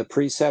 The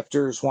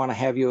preceptors want to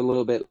have you a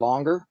little bit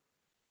longer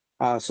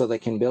so they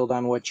can build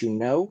on what you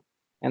know.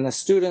 And the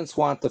students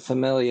want the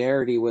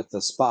familiarity with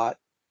the spot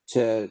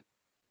to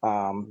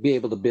be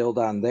able to build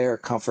on their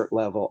comfort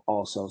level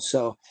also.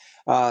 So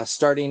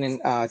starting in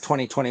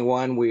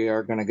 2021, we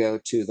are going to go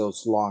to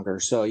those longer.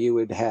 So you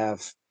would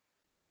have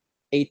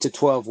 8 to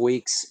 12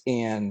 weeks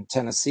in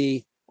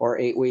Tennessee or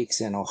 8 weeks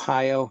in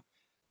Ohio.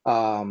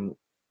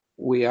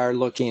 We are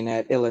looking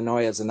at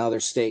Illinois as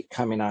another state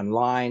coming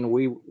online.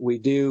 We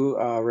do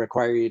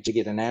require you to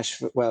get a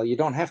Nashville. Well, you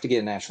don't have to get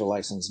a Nashville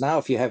license. Now,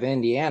 if you have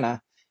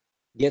Indiana,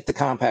 get the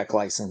compact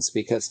license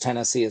because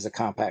Tennessee is a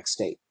compact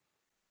state.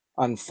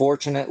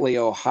 Unfortunately,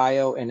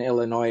 Ohio and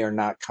Illinois are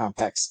not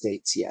compact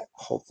states yet.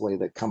 Hopefully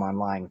they come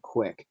online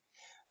quick.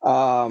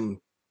 But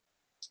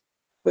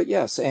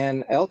yes,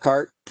 and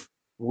Elkhart,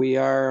 we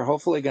are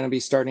hopefully going to be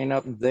starting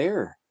up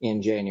there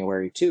in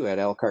January too at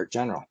Elkhart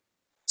General.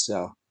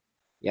 So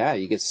Yeah,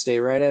 you could stay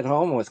right at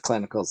home with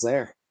clinicals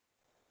there.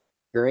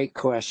 Great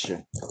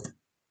question.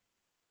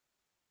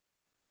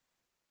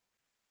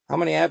 How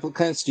many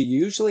applicants do you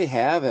usually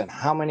have and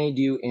how many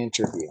do you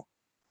interview?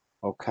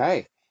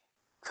 Okay.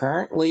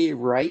 Currently,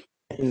 right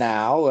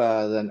now,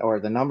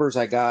 the numbers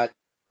I got,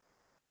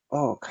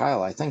 oh,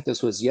 Kyle, I think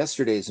this was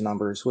yesterday's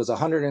numbers, was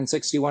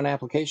 161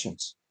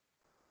 applications.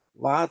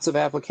 Lots of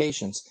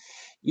applications.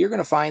 You're going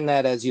to find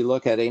that as you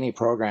look at any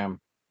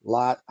program,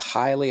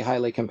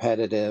 highly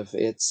competitive.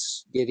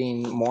 It's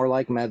getting more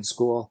like med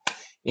school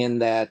in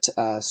that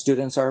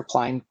students are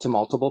applying to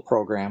multiple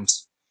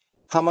programs.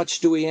 How much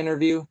do we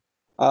interview?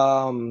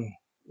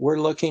 We're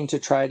looking to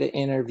try to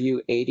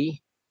interview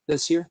 80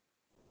 this year.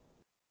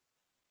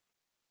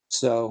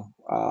 So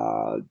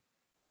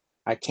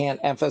I can't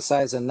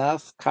emphasize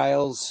enough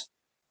Kyle's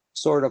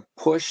sort of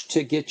push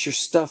to get your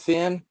stuff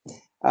in.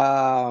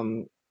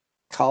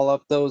 Call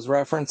up those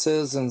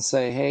references and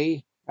say,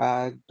 hey,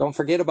 don't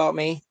forget about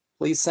me.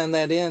 Please send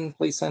that in.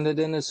 Please send it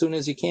in as soon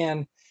as you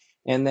can.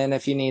 And then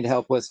if you need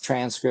help with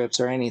transcripts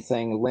or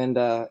anything,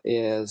 Linda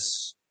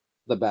is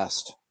the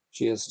best.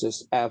 She is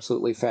just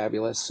absolutely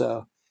fabulous.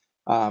 So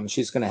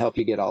she's going to help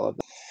you get all of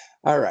that.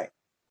 All right.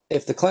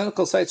 If the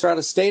clinical sites are out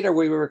of state, are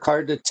we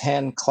required to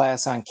attend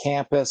class on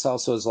campus?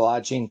 Also, is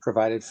lodging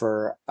provided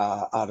for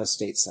out of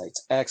state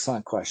sites?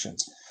 Excellent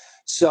questions.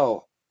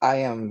 So I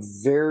am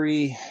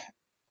very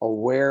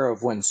aware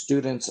of when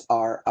students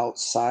are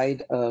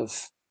outside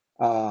of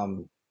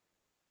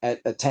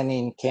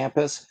attending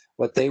campus.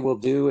 What they will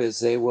do is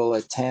they will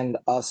attend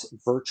us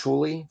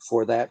virtually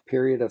for that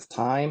period of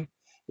time.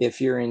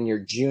 If you're in your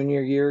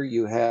junior year,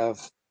 you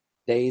have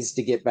days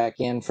to get back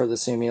in for the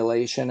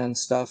simulation and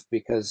stuff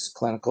because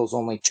clinical is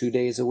only 2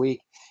 days a week.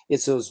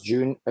 It's those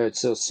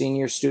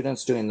senior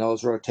students doing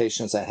those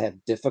rotations that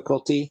have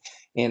difficulty,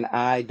 and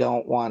I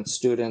don't want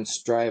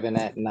students driving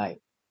at night.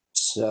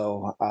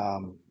 So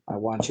I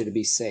want you to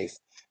be safe.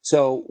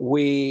 So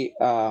we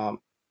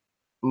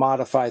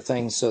modify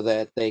things so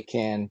that they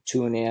can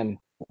tune in,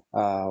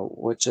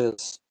 which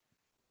is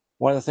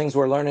one of the things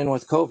we're learning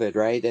with COVID,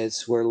 right?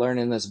 Is we're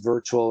learning this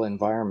virtual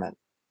environment.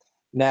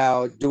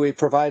 Now, do we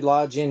provide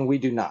lodging? We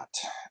do not.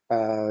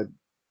 I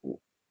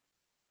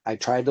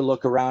tried to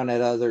look around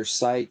at other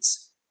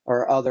sites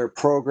or other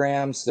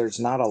programs. There's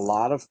not a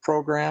lot of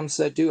programs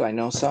that do. I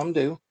know some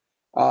do.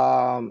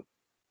 But,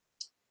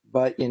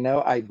 you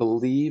know, I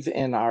believe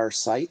in our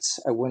sites.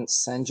 I wouldn't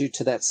send you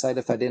to that site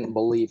if I didn't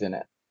believe in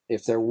it.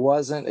 If there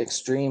wasn't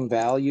extreme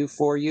value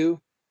for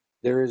you,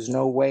 there is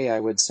no way I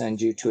would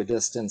send you to a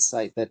distance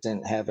site that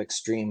didn't have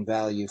extreme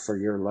value for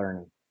your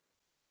learning.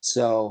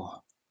 So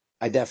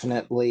I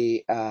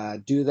definitely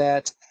do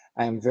that.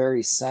 I'm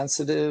very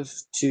sensitive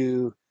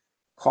to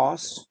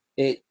cost.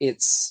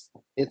 It's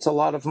a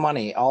lot of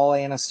money. All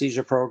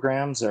anesthesia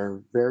programs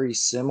are very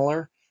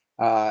similar,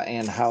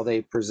 and how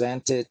they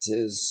present it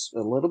is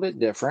a little bit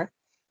different.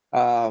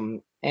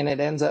 And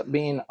it ends up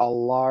being a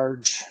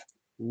large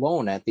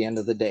loan at the end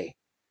of the day.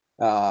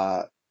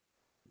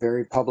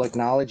 Very public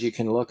knowledge. You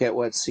can look at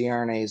what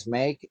CRNAs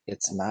make.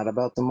 It's not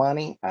about the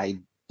money. I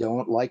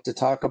don't like to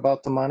talk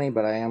about the money,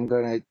 but I am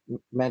going to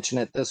mention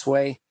it this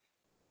way.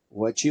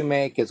 What you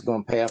make is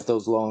going to pay off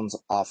those loans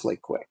awfully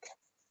quick.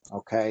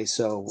 Okay,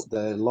 so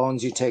the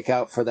loans you take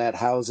out for that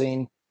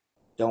housing,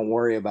 don't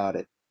worry about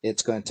it.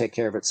 It's going to take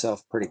care of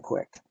itself pretty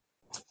quick.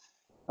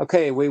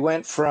 Okay, we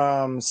went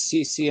from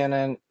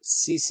CCRN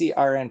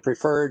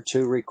preferred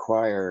to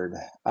required.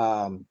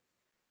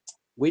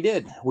 We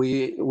did.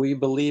 We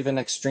believe in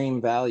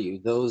extreme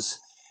value.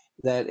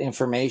 That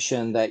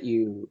information that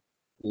you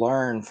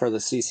learn for the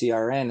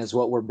CCRN is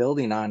what we're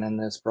building on in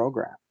this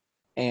program.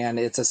 And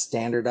it's a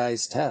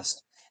standardized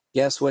test.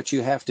 Guess what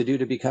you have to do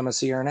to become a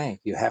CRNA?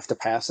 You have to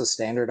pass a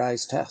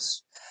standardized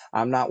test.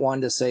 I'm not one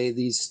to say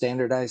these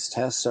standardized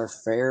tests are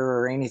fair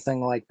or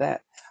anything like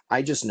that.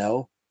 I just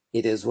know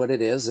it is what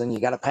it is and you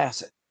got to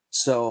pass it.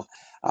 So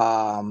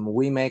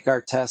we make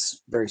our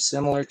tests very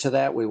similar to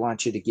that. We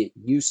want you to get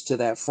used to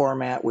that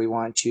format. We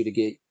want you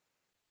to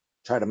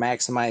try to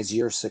maximize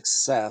your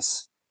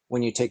success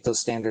when you take those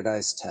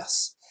standardized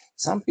tests.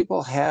 Some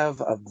people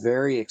have a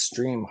very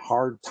extreme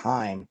hard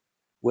time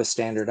with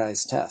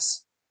standardized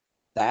tests.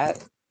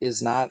 That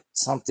is not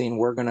something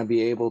we're going to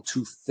be able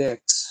to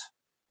fix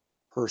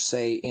per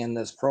se in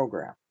this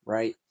program,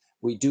 right?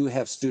 We do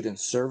have student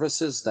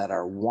services that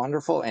are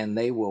wonderful and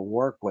they will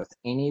work with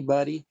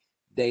anybody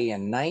day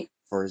and night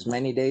for as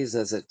many days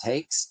as it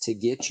takes to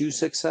get you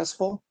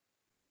successful,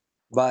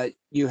 but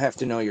you have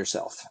to know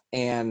yourself.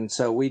 And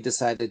so we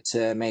decided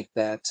to make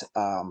that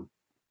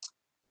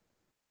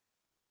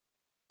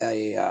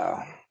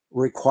a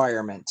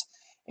requirement.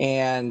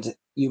 And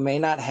you may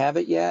not have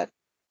it yet.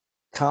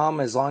 Come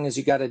as long as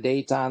you got a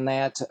date on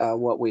that.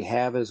 What we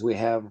have is we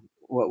have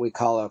what we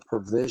call a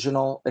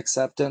provisional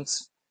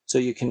acceptance. So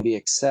you can be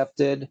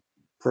accepted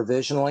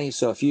provisionally.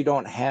 So if you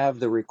don't have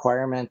the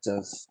requirement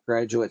of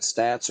graduate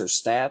stats or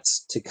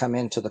stats to come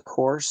into the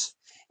course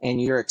and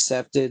you're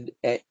accepted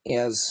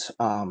as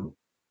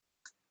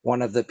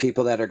one of the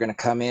people that are going to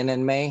come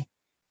in May,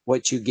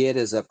 what you get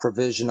is a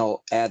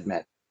provisional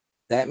admit.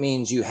 That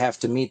means you have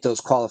to meet those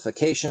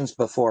qualifications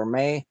before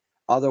May.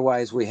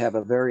 Otherwise, we have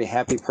a very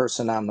happy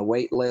person on the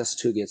wait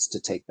list who gets to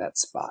take that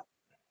spot.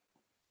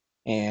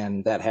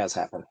 And that has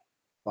happened.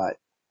 But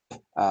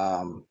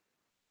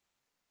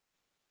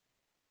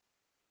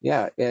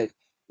yeah,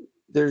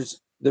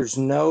 there's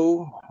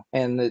no,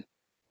 and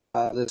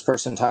this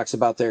person talks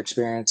about their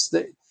experience.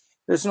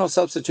 There's no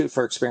substitute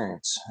for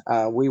experience.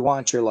 We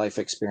want your life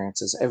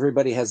experiences.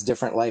 Everybody has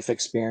different life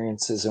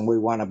experiences, and we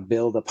want to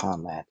build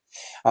upon that.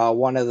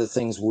 One of the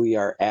things we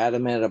are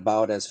adamant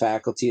about as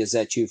faculty is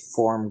that you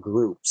form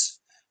groups.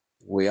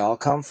 We all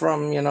come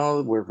from,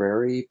 we're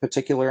very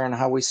particular on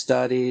how we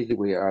studied.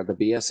 The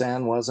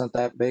BSN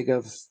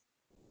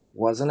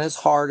wasn't as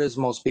hard as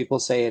most people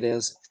say it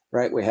is,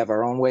 right? We have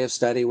our own way of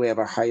study. We have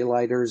our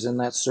highlighters in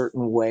that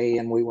certain way,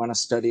 and we want to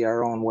study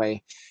our own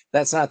way.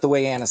 That's not the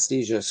way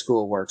anesthesia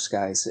school works,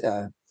 guys.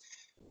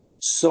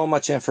 So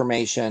much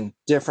information,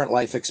 different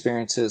life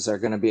experiences are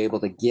going to be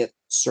able to get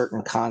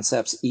certain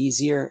concepts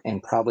easier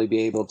and probably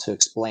be able to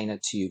explain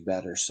it to you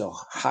better. So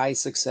high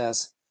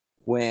success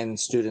when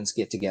students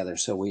get together.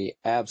 So we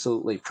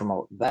absolutely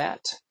promote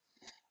that.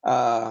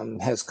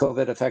 Has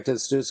COVID affected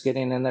students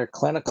getting in their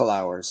clinical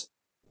hours?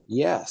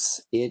 Yes,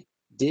 it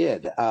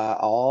did. Not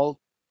all.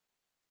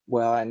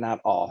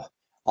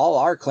 All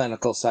our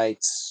clinical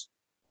sites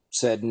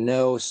said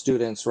no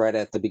students right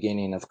at the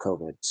beginning of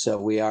COVID. So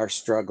we are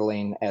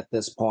struggling at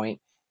this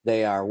point.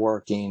 They are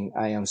working.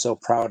 I am so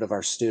proud of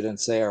our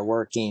students. They are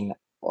working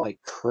like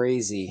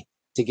crazy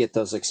to get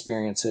those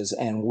experiences.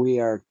 And we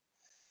are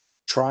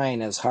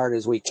trying as hard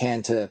as we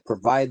can to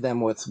provide them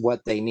with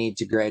what they need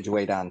to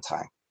graduate on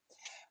time.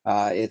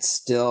 It's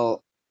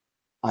still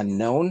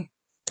unknown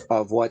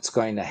of what's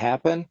going to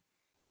happen.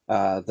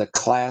 The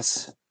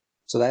class,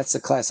 so that's the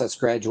class that's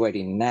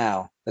graduating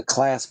now. The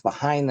class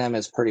behind them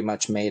is pretty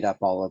much made up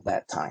all of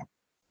that time.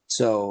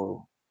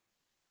 So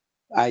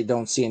I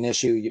don't see an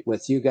issue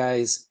with you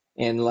guys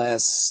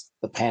unless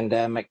the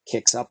pandemic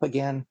kicks up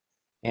again.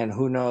 And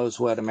who knows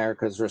what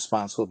America's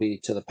response will be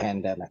to the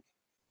pandemic.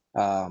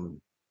 The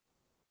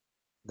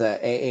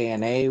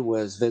AANA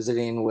was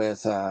visiting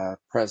with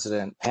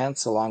President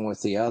Pence along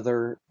with the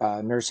other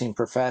nursing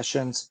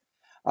professions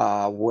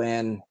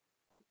when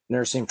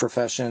nursing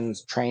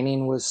professions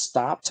training was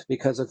stopped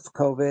because of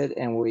COVID,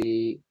 and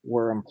we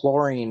were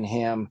imploring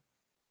him,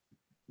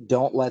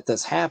 don't let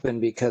this happen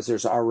because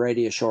there's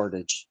already a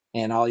shortage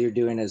and all you're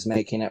doing is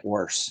making it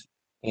worse.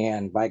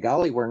 And by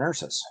golly, we're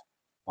nurses.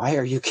 Why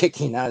are you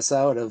kicking us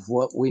out of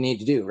what we need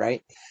to do,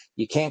 right?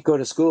 You can't go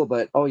to school,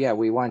 but oh yeah,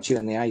 we want you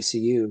in the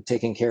ICU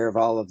taking care of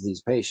all of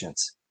these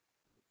patients.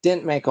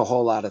 Didn't make a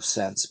whole lot of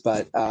sense,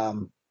 but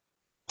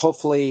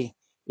hopefully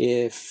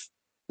if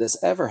this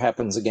ever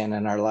happens again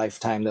in our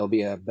lifetime, there'll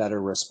be a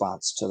better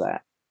response to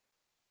that.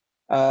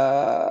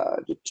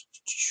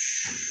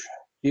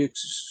 Do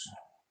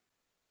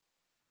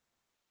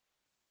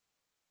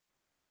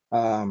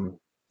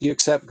you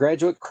accept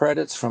graduate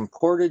credits from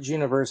Portage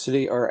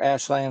University or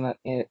Ashland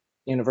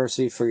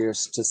University for your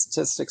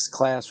statistics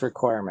class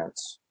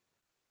requirements?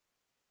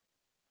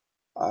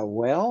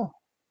 Well,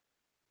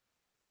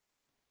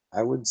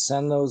 I would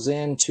send those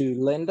in to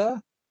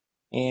Linda,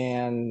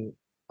 and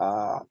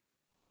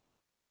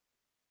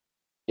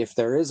if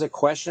there is a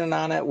question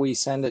on it, we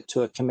send it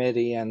to a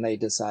committee and they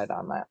decide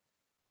on that.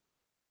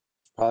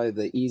 Probably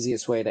the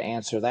easiest way to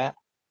answer that,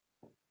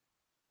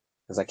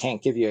 because I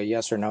can't give you a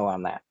yes or no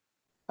on that.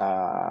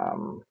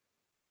 All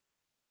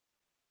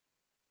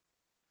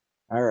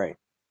right.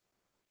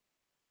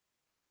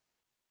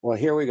 Well,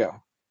 here we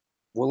go.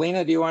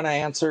 Walina, do you want to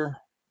answer?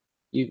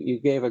 You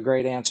gave a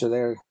great answer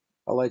there.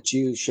 I'll let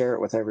you share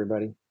it with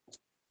everybody.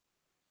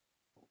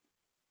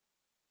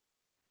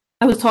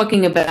 I was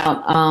talking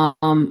about,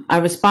 I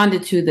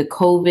responded to the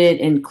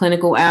COVID and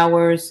clinical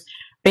hours.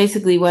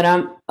 Basically what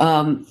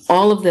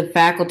all of the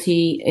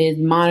faculty is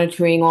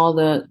monitoring all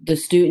the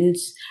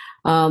students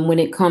when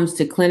it comes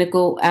to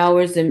clinical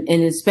hours, and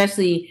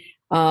especially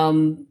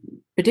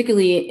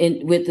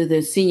particularly with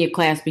the senior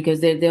class,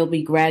 because they'll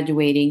be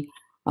graduating.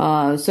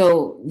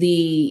 So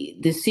the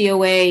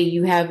COA,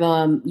 you have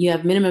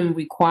minimum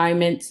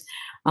requirements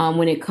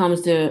when it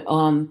comes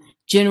to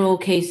general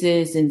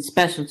cases and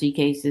specialty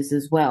cases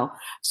as well.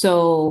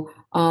 So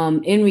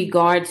in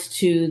regards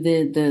to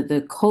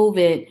the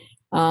COVID,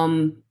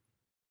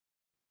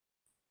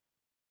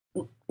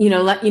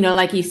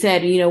 like he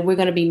said, we're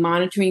going to be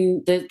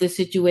monitoring the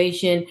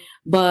situation,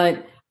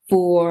 but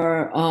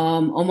for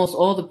almost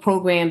all the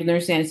programs,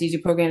 nurse anesthesia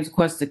programs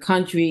across the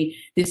country,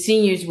 the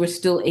seniors were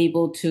still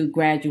able to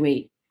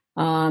graduate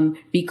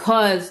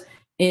because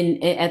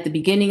at the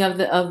beginning of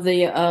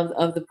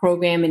the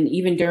program and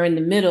even during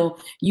the middle,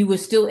 you were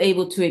still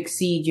able to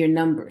exceed your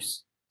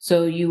numbers.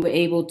 So you were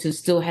able to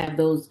still have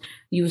those.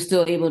 You were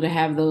still able to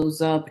have those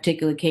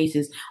particular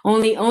cases.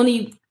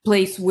 Only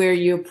place where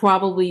you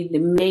probably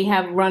may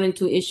have run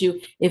into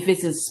issue if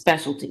it's a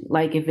specialty,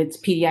 like if it's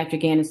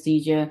pediatric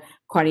anesthesia,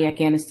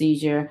 cardiac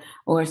anesthesia,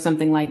 or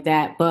something like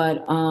that.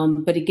 But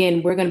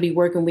again, we're going to be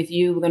working with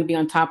you. We're going to be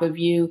on top of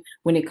you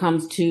when it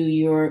comes to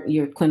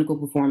your clinical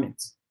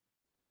performance.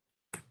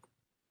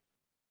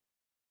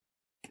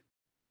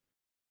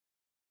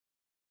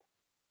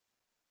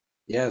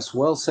 Yes,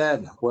 well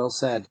said. Well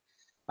said.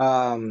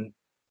 So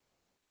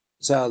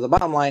the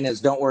bottom line is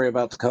don't worry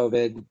about the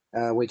COVID.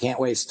 We can't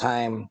waste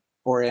time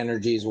or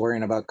energies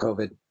worrying about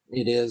COVID.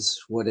 It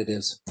is what it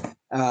is.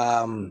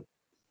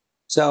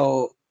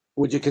 So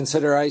would you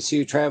consider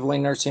ICU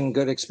traveling nursing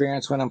good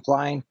experience when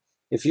applying?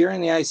 If you're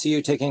in the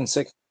ICU taking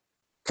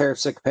care of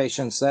sick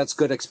patients, that's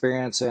good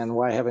experience. And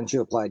why haven't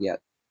you applied yet?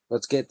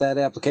 Let's get that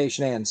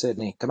application in,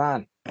 Sydney. Come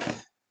on.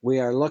 We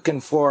are looking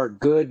for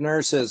good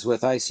nurses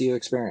with ICU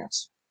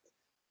experience.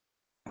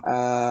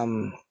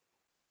 Well,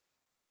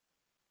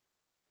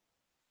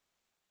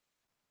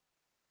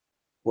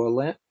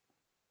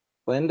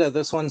 Linda,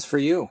 this one's for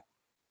you.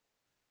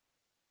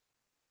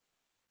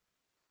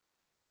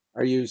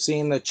 Are you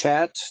seeing the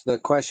chat? The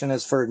question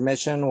is for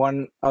admission.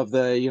 One of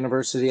the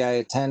university I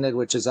attended,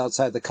 which is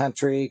outside the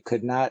country,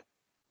 could not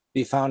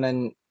be found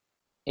in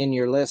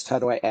your list. How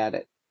do I add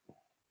it?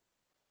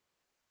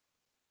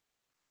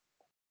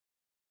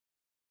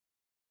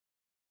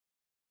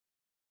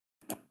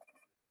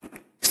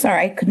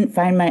 Sorry, I couldn't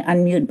find my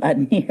unmute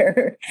button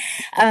here.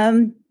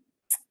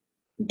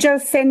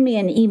 Just send me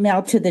an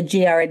email to the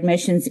GR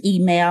admissions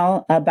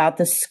email about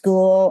the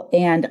school,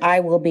 and I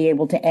will be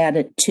able to add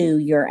it to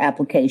your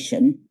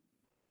application.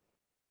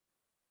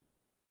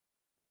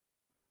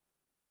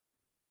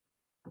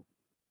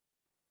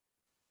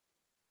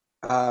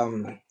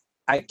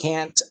 I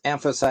can't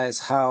emphasize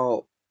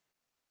how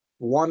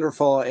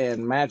wonderful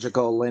and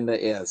magical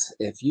Linda is.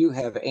 If you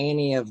have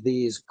any of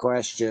these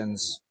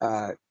questions,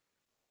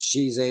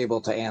 she's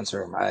able to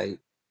answer them.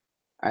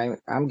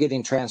 I'm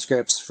getting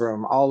transcripts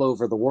from all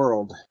over the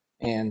world,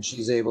 and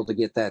she's able to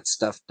get that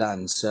stuff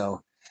done.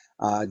 So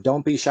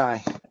don't be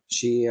shy.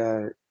 She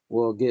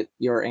will get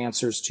your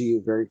answers to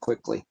you very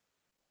quickly.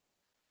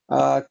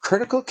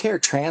 Critical care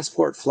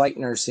transport flight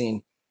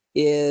nursing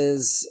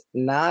is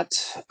not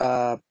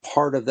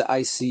part of the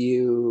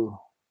ICU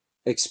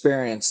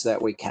experience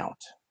that we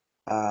count.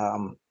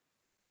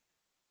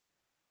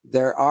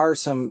 There are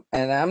some,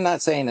 and I'm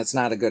not saying it's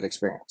not a good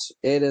experience.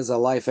 It is a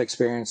life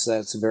experience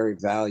that's very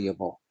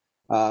valuable.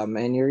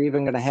 And you're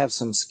even going to have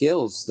some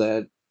skills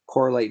that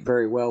correlate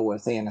very well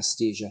with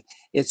anesthesia.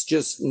 It's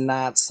just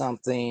not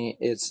something,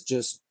 it's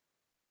just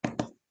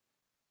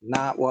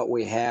not what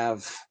we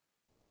have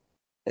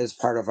as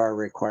part of our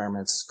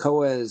requirements.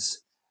 COA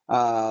is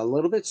a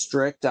little bit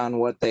strict on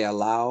what they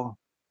allow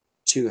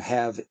to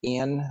have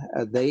in.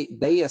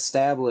 They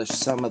establish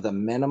some of the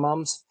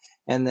minimums,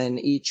 and then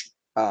each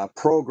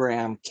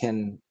program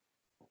can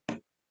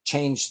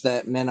change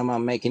that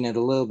minimum, making it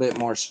a little bit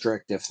more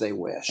strict if they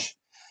wish.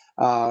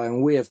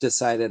 And we have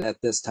decided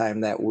at this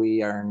time that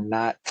we are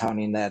not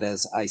counting that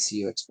as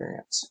ICU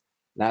experience.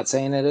 Not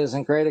saying it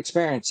isn't great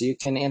experience. You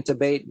can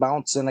intubate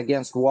bouncing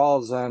against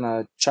walls on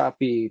a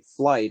choppy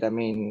flight. I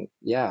mean,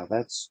 yeah,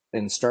 that's,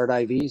 and start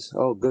IVs.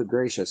 Oh, good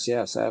gracious.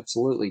 Yes,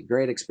 absolutely.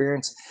 Great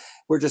experience.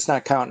 We're just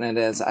not counting it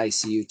as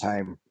ICU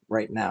time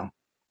right now.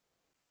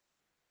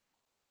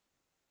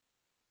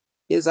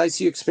 Is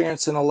ICU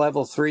experience in a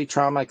level 3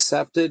 trauma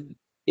accepted?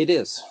 It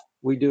is.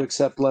 We do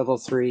accept level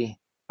 3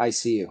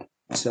 ICU.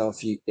 So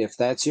if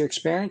that's your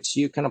experience,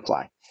 you can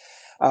apply.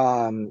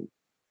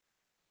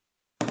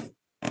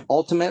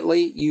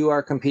 Ultimately, you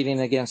are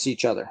competing against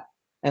each other,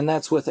 and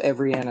that's with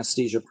every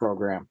anesthesia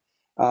program.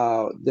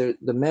 The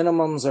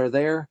minimums are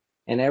there,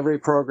 and every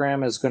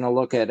program is going to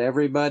look at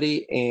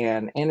everybody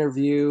and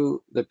interview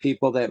the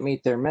people that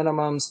meet their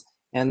minimums,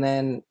 and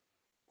then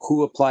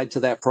who applied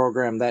to that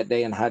program that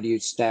day and how do you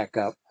stack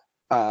up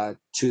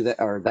to that,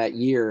 or that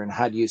year, and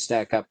how do you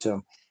stack up to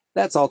them.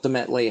 That's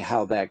ultimately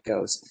how that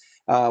goes.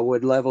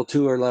 Would level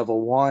 2 or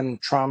level 1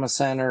 trauma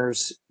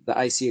centers, the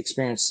IC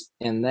experience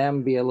in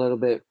them be a little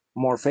bit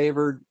more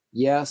favored?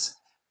 Yes,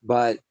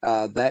 but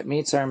that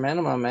meets our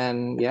minimum,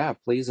 and yeah,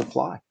 please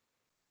apply.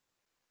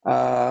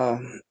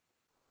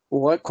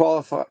 What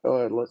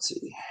let's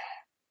see.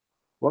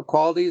 What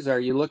qualities are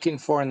you looking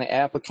for in the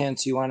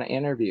applicants you want to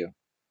interview?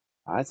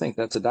 I think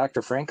that's a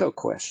Dr. Franco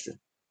question.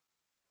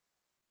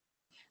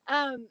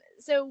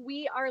 So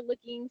we are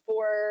looking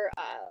for,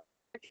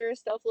 Dr.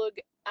 Stelflug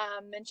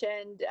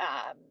mentioned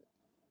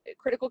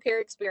critical care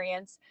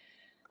experience,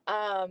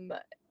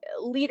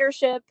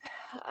 leadership,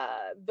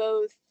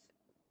 both,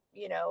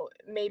 you know,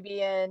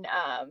 maybe in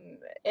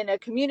a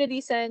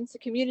community sense,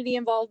 community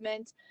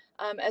involvement,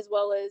 as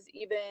well as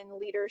even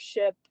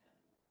leadership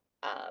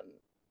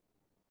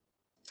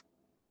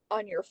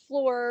on your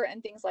floor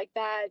and things like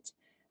that.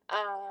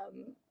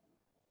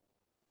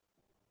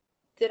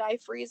 Did I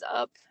freeze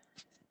up?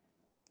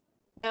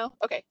 No?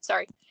 Okay,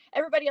 sorry.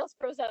 Everybody else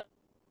froze up.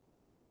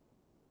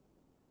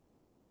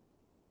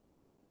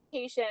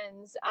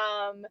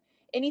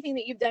 Anything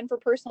that you've done for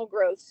personal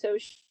growth. So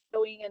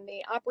showing in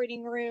the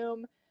operating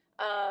room,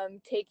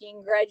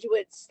 taking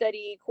graduate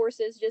study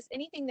courses, just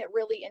anything that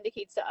really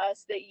indicates to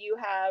us that you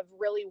have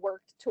really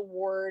worked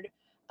toward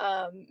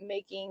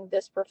making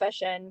this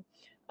profession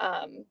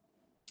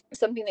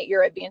something that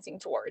you're advancing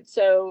towards.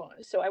 So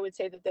I would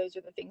say that those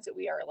are the things that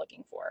we are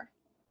looking for.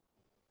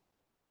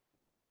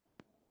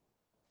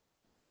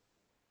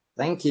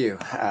 Thank you.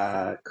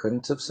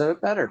 Couldn't have said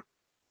it better.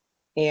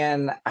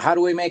 And how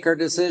do we make our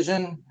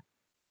decision?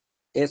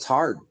 It's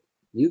hard.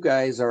 You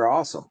guys are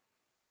awesome.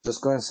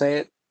 Just going to say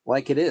it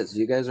like it is.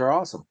 You guys are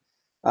awesome.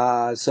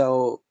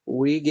 So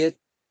we get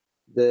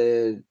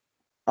the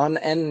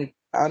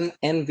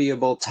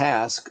unenviable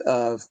task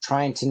of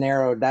trying to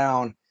narrow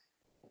down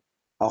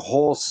a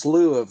whole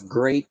slew of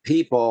great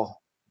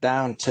people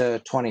down to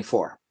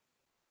 24.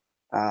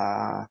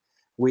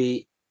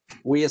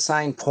 We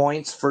assign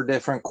points for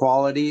different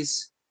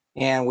qualities,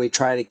 and we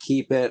try to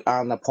keep it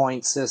on the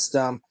point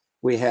system.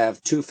 We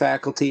have 2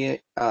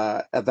 faculty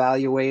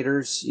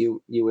evaluators.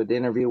 You would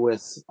interview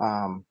with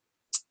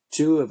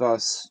 2 of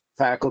us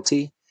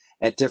faculty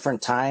at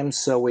different times,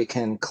 so we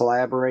can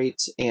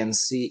collaborate and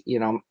see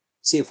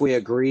if we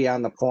agree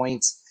on the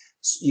points.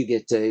 You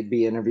get to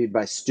be interviewed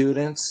by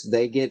students.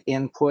 They get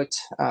input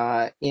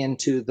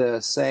into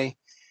the say.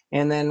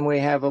 And then we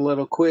have a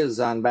little quiz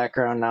on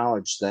background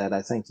knowledge that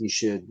I think you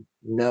should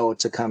know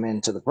to come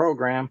into the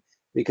program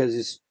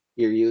because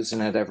you're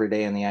using it every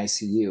day in the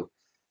ICU.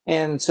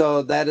 And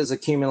so that is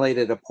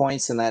accumulated of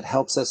points, and that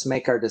helps us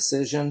make our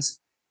decisions.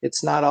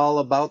 It's not all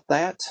about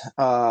that.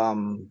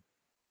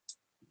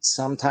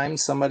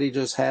 Sometimes somebody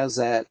just has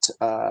that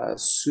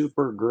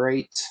super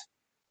great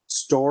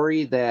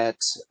story that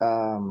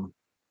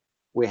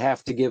we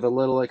have to give a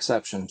little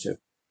exception to,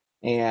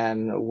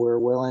 and we're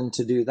willing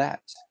to do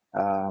that.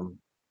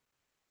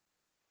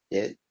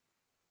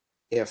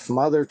 If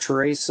Mother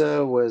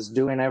Teresa was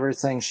doing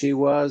everything she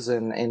was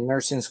in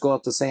nursing school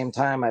at the same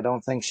time, I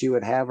don't think she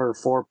would have her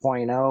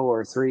 4.0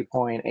 or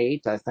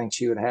 3.8. I think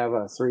she would have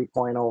a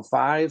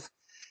 3.05.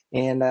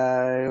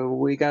 And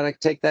we got to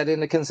take that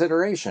into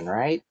consideration,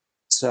 right?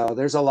 So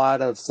there's a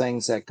lot of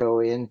things that go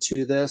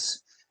into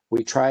this.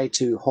 We try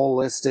to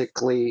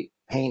holistically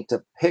paint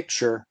a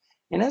picture,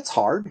 and it's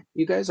hard.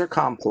 You guys are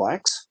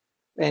complex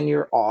and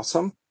you're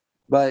awesome,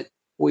 but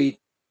we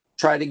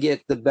try to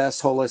get the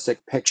best holistic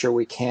picture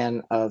we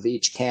can of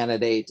each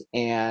candidate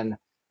and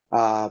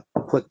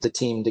put the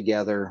team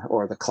together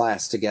or the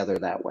class together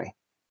that way.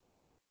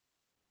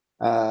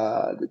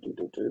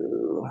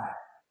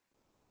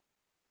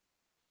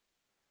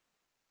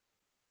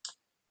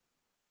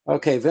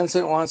 Okay,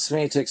 Vincent wants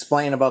me to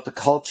explain about the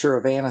culture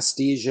of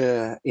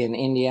anesthesia in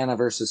Indiana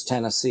versus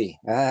Tennessee.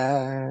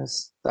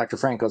 Dr.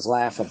 Franco's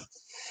laughing.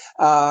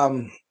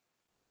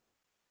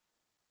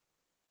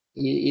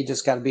 You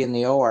just got to be in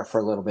the OR for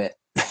a little bit.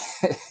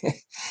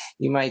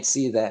 You might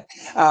see that.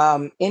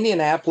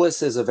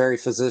 Indianapolis is a very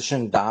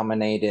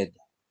physician-dominated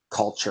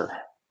culture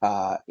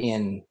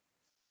in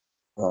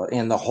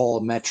the whole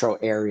metro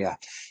area.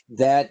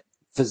 That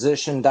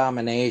physician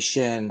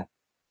domination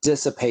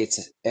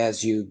dissipates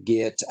as you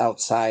get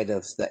outside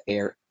of the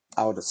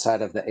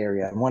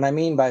area. And what I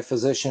mean by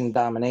physician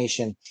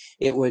domination,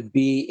 it would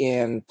be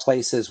in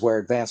places where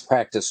advanced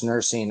practice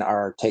nursing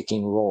are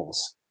taking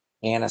roles.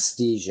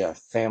 Anesthesia,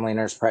 family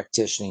nurse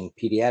practitioning,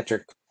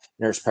 pediatric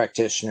nurse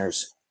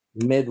practitioners,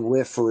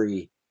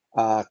 midwifery,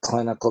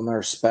 clinical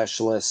nurse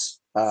specialists,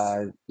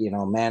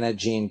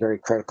 managing very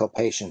critical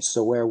patients.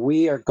 So where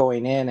we are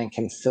going in and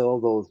can fill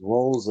those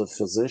roles of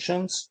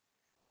physicians,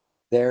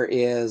 there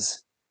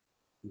is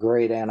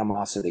great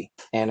animosity,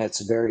 and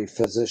it's very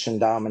physician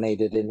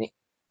dominated in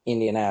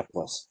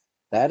Indianapolis.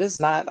 That is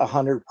not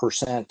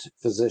 100%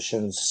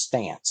 physician's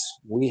stance.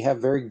 We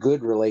have very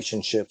good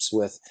relationships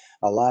with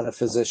a lot of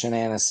physician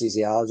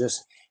anesthesiologists,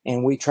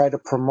 and we try to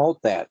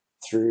promote that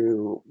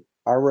through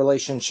our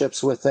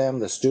relationships with them,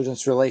 the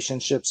students'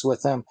 relationships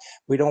with them.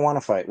 We don't want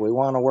to fight. We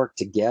want to work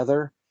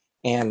together,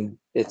 and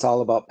it's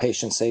all about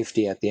patient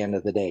safety at the end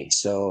of the day.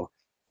 So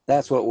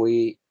that's what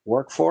we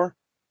work for.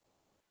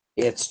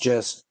 It's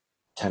just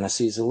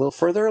Tennessee's a little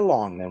further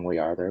along than we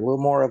are. They're a little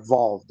more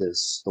evolved,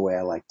 is the way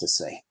I like to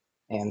say.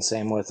 And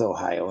same with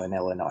Ohio and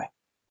Illinois.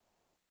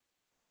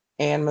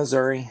 And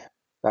Missouri,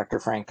 Dr.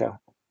 Franco.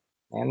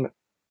 And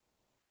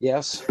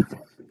yes?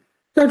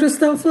 Dr.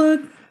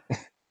 Stelford?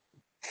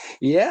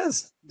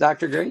 Yes,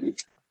 Dr. Grady.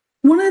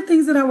 One of the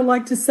things that I would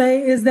like to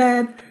say is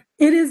that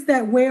it is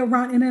that way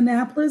around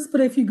Indianapolis,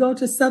 but if you go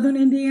to southern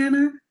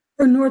Indiana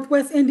or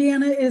northwest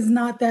Indiana, it is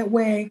not that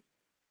way.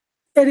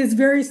 It is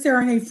very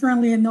CRNA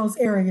friendly in those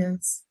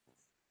areas.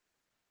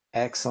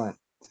 Excellent.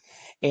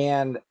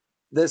 And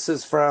this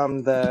is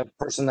from the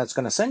person that's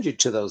going to send you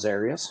to those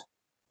areas.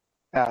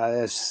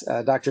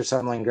 Dr.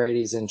 Sumlin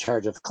Grady's in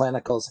charge of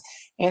clinicals,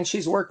 and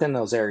she's worked in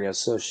those areas,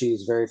 so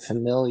she's very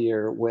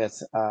familiar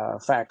with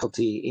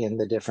faculty in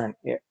the different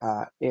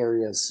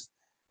areas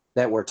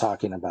that we're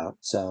talking about.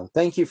 So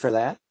thank you for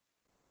that.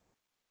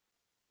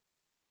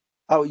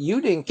 Oh,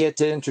 you didn't get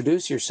to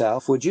introduce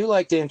yourself. Would you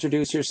like to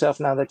introduce yourself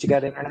now that you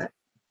got internet?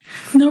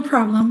 No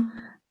problem.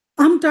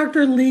 I'm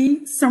Dr.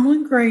 Lee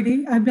Sumlin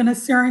Grady. I've been a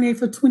CRNA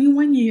for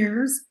 21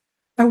 years.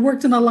 I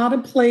worked in a lot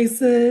of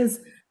places.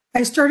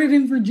 I started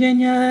in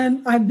Virginia.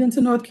 I've been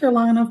to North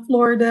Carolina,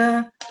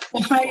 Florida,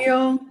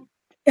 Ohio,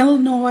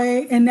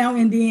 Illinois, and now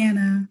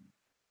Indiana.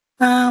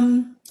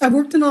 I've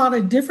worked in a lot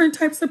of different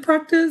types of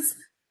practice,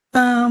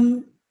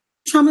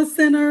 trauma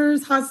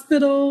centers,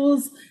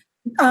 hospitals,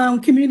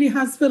 community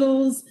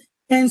hospitals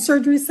and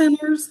surgery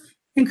centers.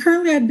 And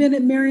currently I've been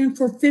at Marion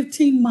for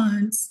 15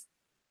 months.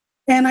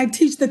 And I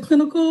teach the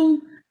clinical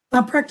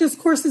practice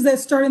courses that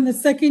start in the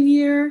second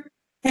year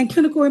and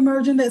clinical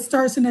immersion that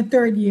starts in the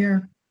third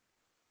year.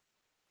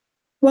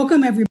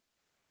 Welcome, everybody.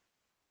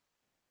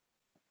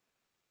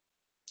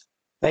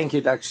 Thank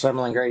you, Dr.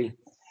 Summerlin Grady.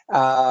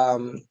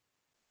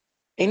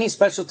 Any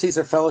specialties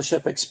or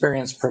fellowship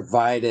experience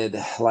provided,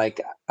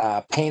 like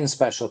pain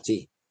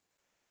specialty?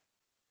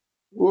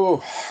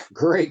 Ooh,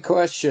 great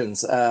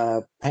questions.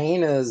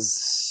 Pain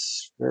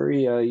is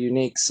very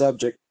unique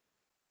subject.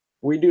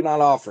 We do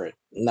not offer it,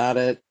 not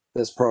at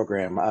this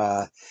program.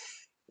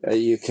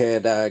 You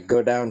could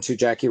go down to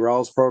Jackie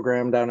Rawls'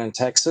 program down in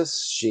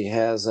Texas. She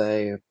has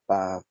a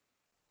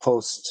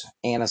post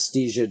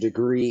anesthesia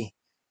degree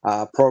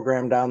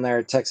program down there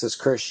at Texas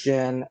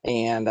Christian,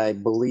 and I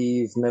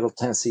believe Middle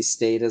Tennessee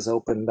State has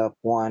opened up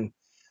one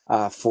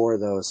for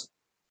those.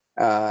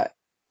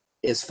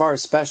 As far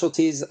as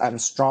specialties, I'm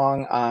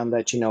strong on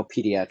that,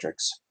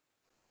 pediatrics.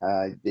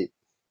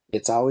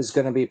 It's always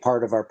going to be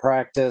part of our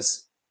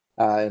practice,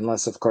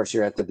 unless, of course,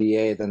 you're at the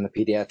VA, then the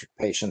pediatric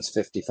patient's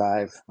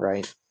 55,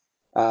 right?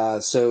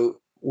 So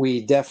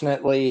we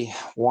definitely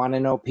want to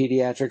know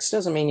pediatrics.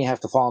 Doesn't mean you have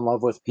to fall in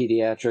love with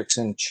pediatrics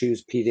and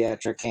choose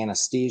pediatric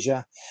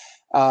anesthesia.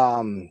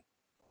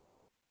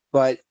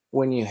 But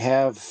when you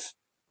have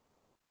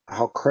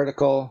how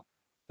critical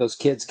those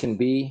kids can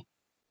be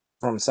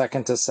from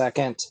second to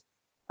second,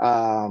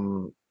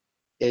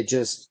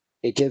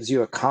 it gives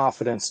you a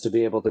confidence to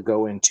be able to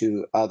go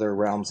into other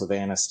realms of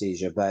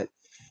anesthesia. But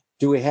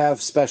do we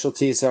have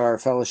specialties or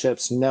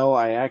fellowships? No,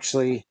 I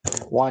actually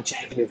want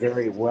you to be a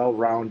very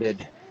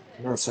well-rounded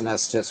nurse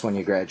anesthetist when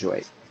you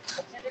graduate.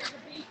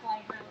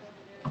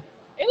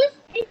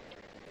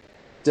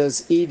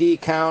 Does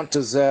ED count?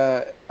 Does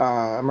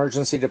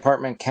emergency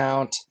department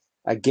count?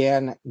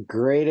 Again,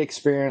 great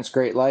experience,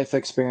 great life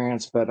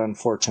experience, but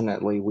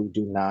unfortunately, we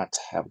do not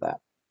have that.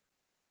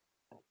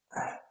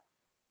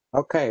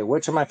 Okay,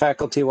 which of my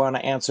faculty want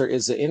to answer?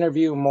 Is the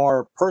interview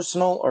more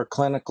personal or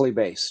clinically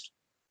based?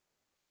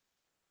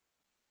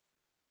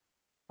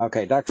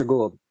 Okay, Dr.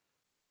 Gould.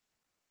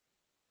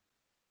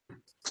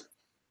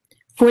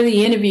 For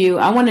the interview,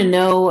 I want to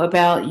know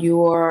about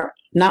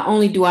not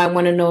only do I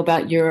want to know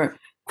about your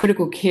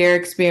critical care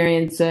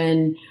experience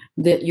and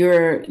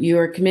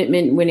your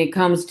commitment when it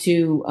comes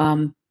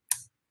to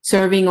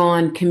serving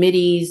on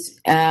committees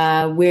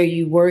where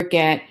you work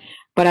at,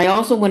 but I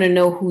also want to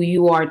know who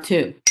you are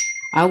too.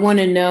 I want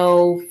to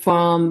know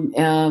from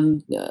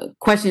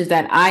questions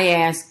that I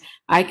ask,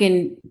 by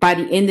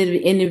the end of the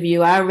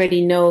interview, I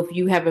already know if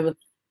you have a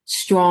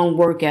strong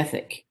work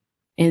ethic,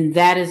 and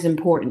that is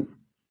important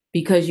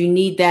because you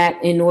need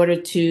that in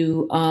order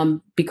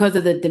to, because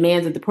of the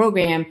demands of the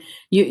program,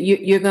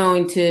 you're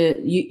going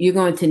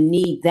to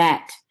need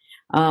that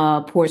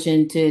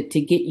portion to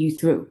get you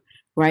through,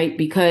 right?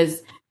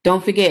 Because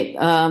don't forget,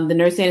 the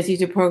nurse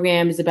anesthesia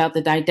program is about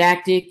the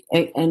didactic,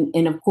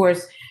 and of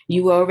course,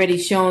 you already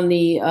shown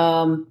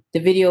the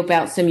video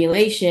about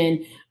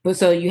simulation, but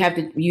so you have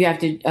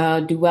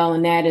to do well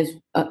in that as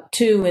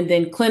too, and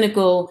then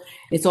clinical.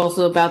 It's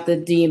also about the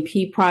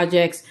DNP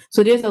projects.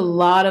 So there's a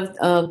lot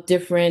of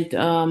different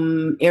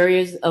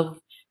areas of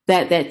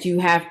that you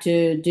have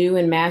to do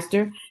and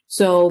master.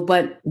 So,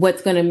 but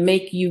what's going to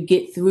make you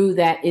get through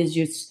that is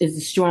a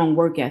strong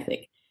work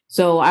ethic.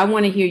 So I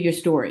want to hear your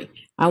story.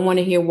 I want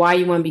to hear why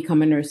you want to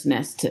become a nurse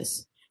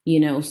anesthetist.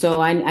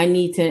 So I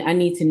need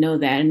to know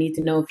that. I need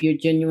to know if you're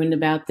genuine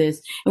about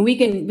this, and we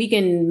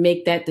can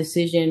make that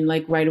decision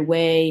like right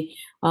away,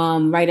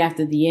 right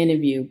after the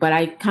interview. But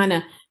I kind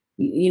of,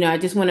 I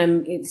just want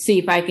to see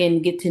if I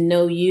can get to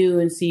know you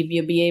and see if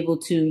you'll be able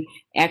to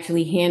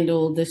actually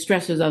handle the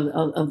stresses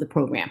of the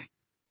program.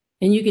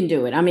 And you can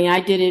do it. I mean, I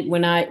did it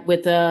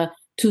with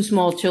two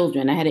small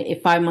children. I had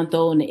a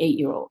 5-month-old and an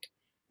 8-year-old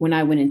when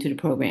I went into the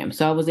program.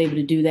 So I was able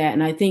to do that.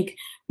 And I think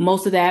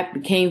most of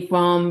that came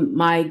from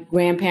my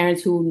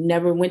grandparents who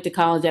never went to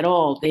college at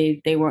all.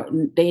 They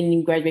didn't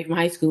even graduate from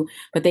high school,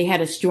 but they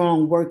had a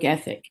strong work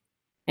ethic.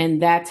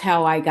 And that's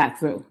how I got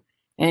through.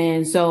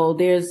 And so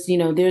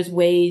there's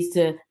ways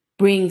to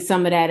bring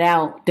some of that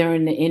out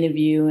during the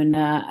interview. And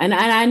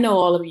I know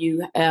all of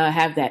you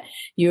have that.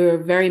 You're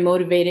very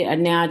motivated.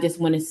 And now I just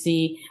want to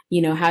see,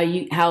 how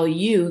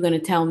you're going to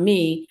tell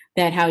me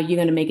that how you're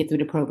going to make it through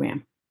the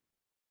program.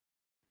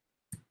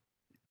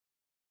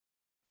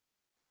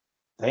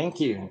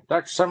 Thank you.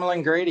 Dr.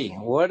 Summerlin Grady,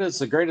 what is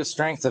the greatest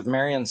strength of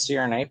Marion's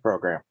CRNA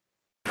program?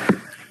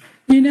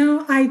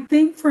 I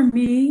think for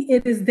me,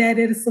 it is that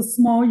it is a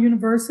small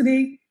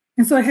university,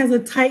 and so it has a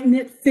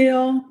tight-knit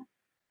feel.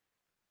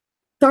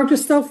 Dr.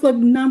 Stofluck,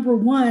 number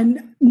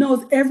one,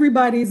 knows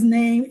everybody's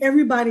name,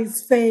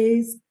 everybody's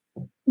face.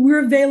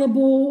 We're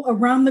available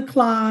around the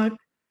clock.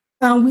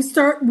 We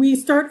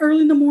start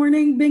early in the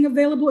morning being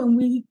available, and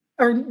we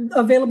are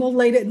available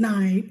late at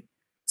night.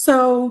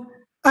 So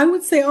I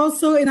would say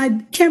also, and I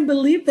can't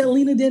believe that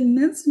Lena didn't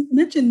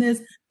mention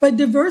this, but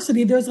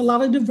diversity. There's a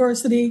lot of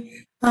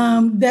diversity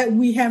that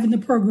we have in the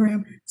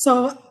program.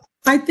 So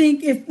I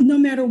think if no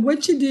matter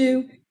what you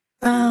do,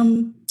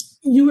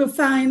 you will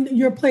find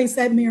your place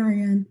at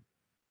Marion.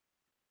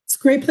 It's a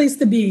great place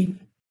to be.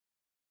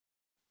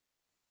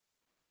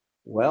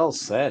 Well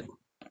said.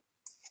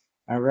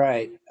 All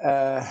right.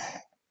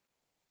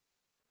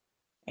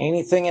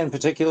 Anything in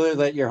particular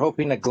that you're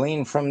hoping to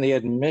glean from the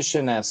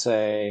admission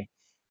essay?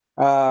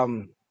 I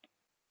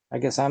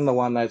guess I'm the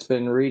one that's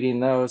been reading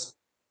those.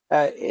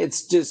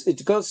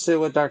 It goes to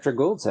what Dr.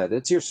 Gould said.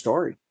 It's your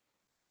story.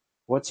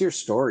 What's your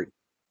story?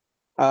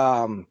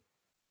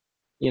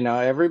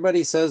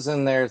 Everybody says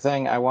in their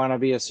thing, I want to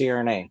be a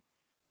CRNA.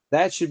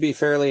 That should be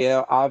fairly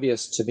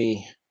obvious to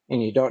me,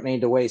 and you don't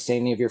need to waste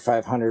any of your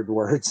 500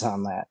 words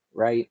on that,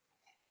 right?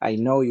 I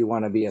know you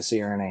want to be a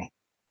CRNA.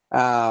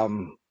 Tell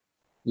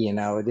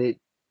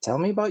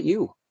me about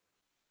you,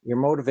 your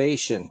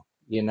motivation.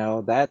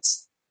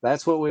 That's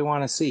what we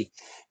want to see,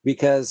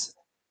 because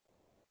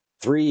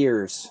 3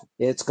 years,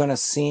 it's going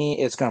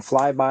to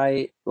fly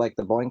by like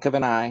the blink of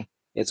an eye.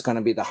 It's going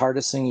to be the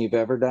hardest thing you've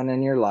ever done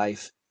in your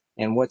life.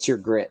 And what's your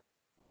grit,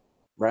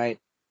 right?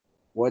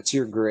 What's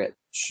your grit?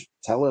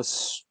 Tell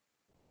us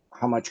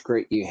how much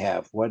grit you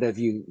have. What have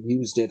you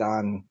used it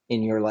on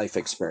in your life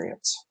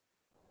experience?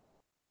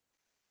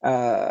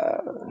 How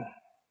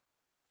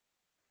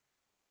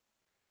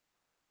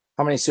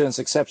many students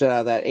accepted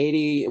out of that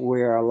 80?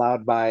 We're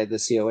allowed by the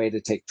COA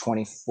to take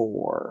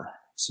 24.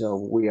 So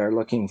we are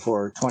looking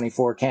for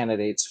 24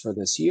 candidates for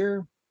this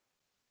year.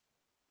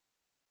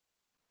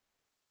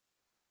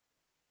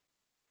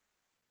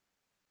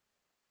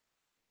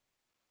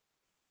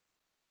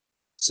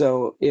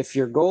 So if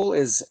your goal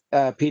is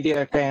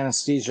pediatric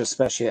anesthesia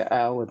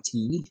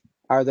specialty,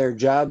 are there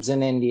jobs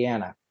in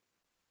Indiana?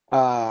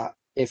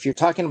 If you're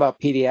talking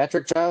about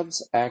pediatric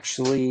jobs,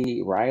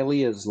 actually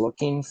Riley is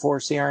looking for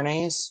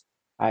CRNAs.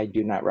 I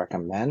do not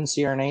recommend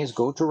CRNAs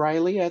go to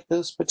Riley at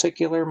this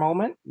particular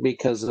moment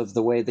because of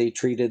the way they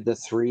treated the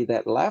 3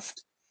 that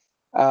left.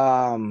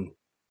 Now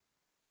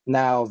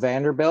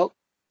Vanderbilt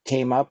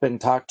came up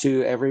and talked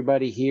to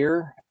everybody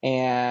here,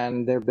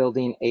 and they're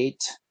building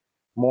 8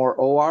 more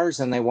ORs,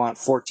 and they want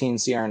 14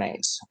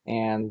 CRNAs.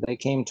 And they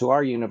came to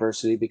our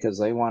university because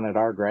they wanted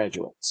our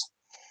graduates.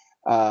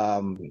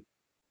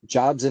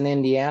 Jobs in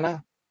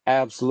Indiana,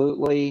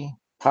 absolutely,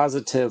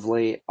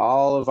 positively,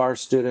 all of our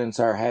students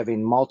are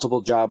having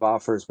multiple job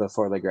offers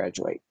before they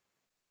graduate.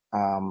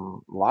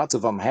 Lots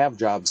of them have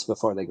jobs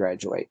before they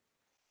graduate.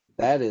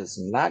 That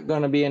is not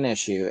going to be an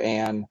issue.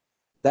 And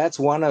that's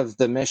one of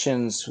the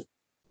missions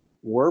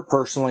we're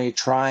personally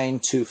trying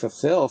to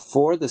fulfill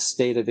for the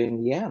state of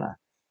Indiana,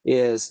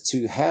 is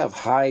to have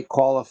high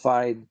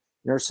qualified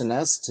nurse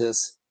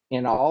anesthetists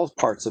in all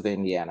parts of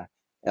Indiana.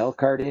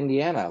 Elkhart,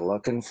 Indiana,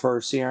 looking for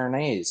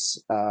CRNAs,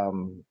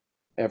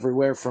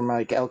 everywhere from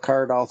like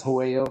Elkhart all the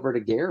way over to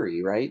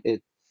Gary, right?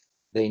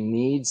 They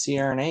need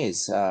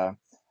CRNAs.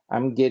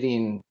 I'm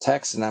getting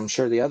texts, and I'm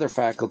sure the other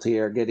faculty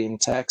are getting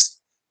texts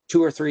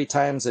 2 or 3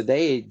 times a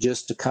day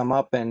just to come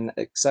up and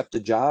accept a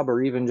job,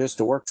 or even just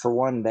to work for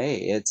one day.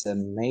 It's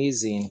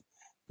amazing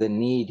the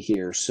need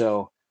here.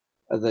 So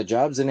the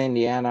jobs in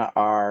Indiana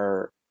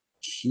are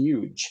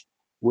huge.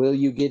 Will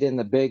you get in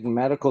the big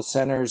medical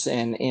centers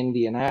in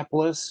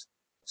Indianapolis?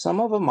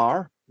 Some of them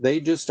are. They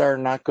just are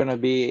not going to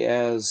be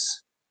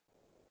as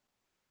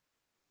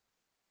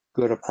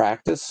good a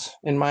practice,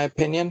 in my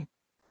opinion,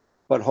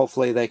 but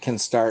hopefully they can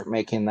start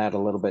making that a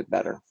little bit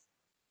better.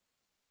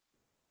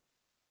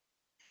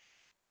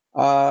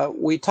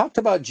 We talked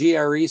about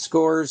GRE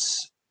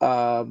scores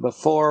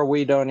before.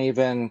 We don't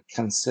even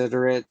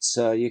consider it,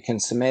 so you can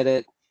submit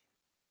it.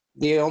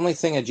 The only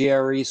thing a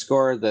GRE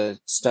score, the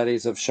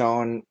studies have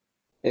shown,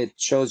 it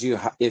shows you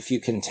if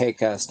you can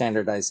take a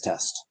standardized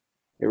test.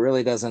 It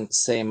really doesn't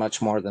say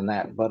much more than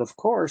that. But of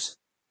course,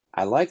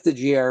 I like the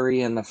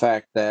GRE and the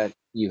fact that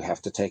you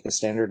have to take a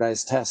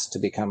standardized test to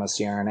become a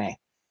CRNA.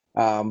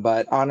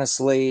 But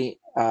honestly,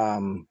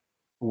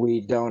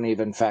 we don't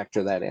even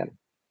factor that in.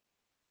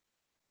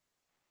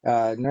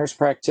 Nurse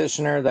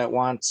practitioner that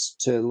wants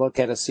to look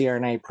at a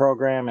CRNA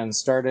program and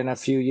start in a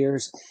few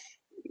years,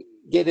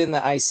 get in the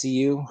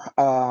ICU.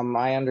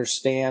 I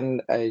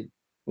understand a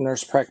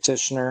nurse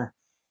practitioner,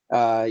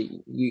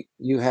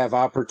 you have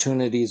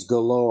opportunities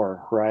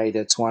galore, right?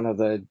 It's one of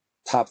the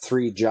top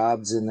 3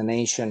 jobs in the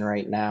nation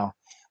right now.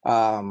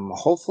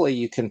 Hopefully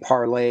you can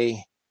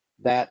parlay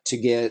that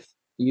to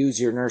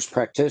use your nurse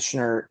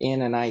practitioner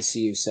in an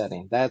ICU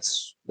setting.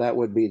 That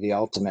would be the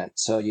ultimate.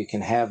 So you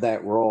can have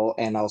that role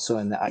and also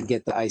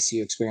get the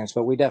ICU experience.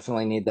 But we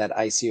definitely need that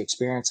ICU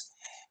experience,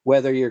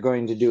 whether you're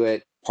going to do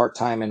it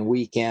part-time and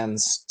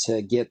weekends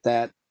to get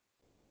that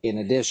in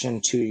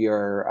addition to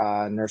your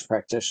nurse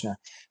practitioner.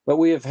 But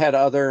we have had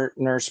other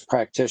nurse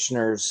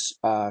practitioners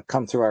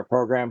come through our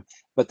program,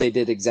 but they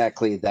did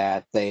exactly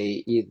that.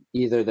 They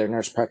either their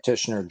nurse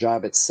practitioner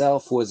job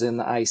itself was in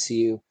the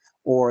ICU,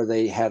 or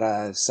they had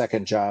a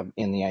second job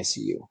in the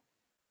ICU.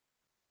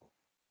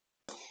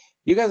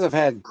 You guys have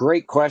had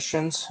great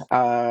questions.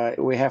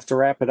 We have to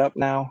wrap it up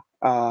now.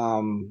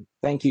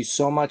 Thank you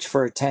so much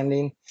for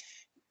attending.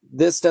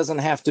 This doesn't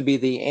have to be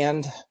the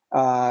end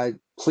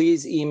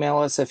Please email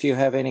us if you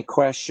have any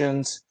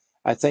questions.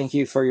 I thank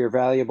you for your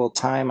valuable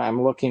time.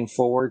 I'm looking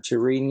forward to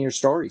reading your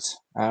stories.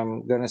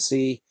 I'm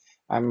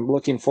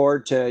looking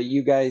forward to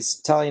you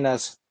guys telling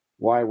us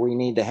why we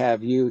need to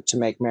have you to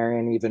make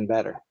Marion even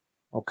better.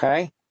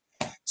 Okay?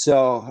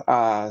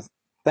 So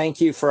thank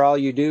you for all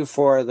you do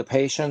for the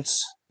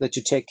patients that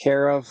you take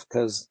care of,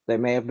 because they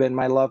may have been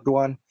my loved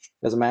one.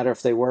 Doesn't matter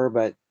if they were,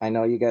 but I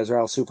know you guys are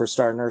all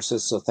superstar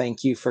nurses, so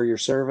thank you for your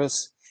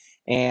service.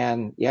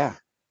 And yeah,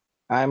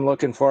 I'm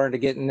looking forward to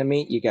getting to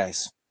meet you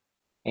guys.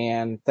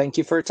 And thank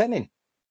you for attending.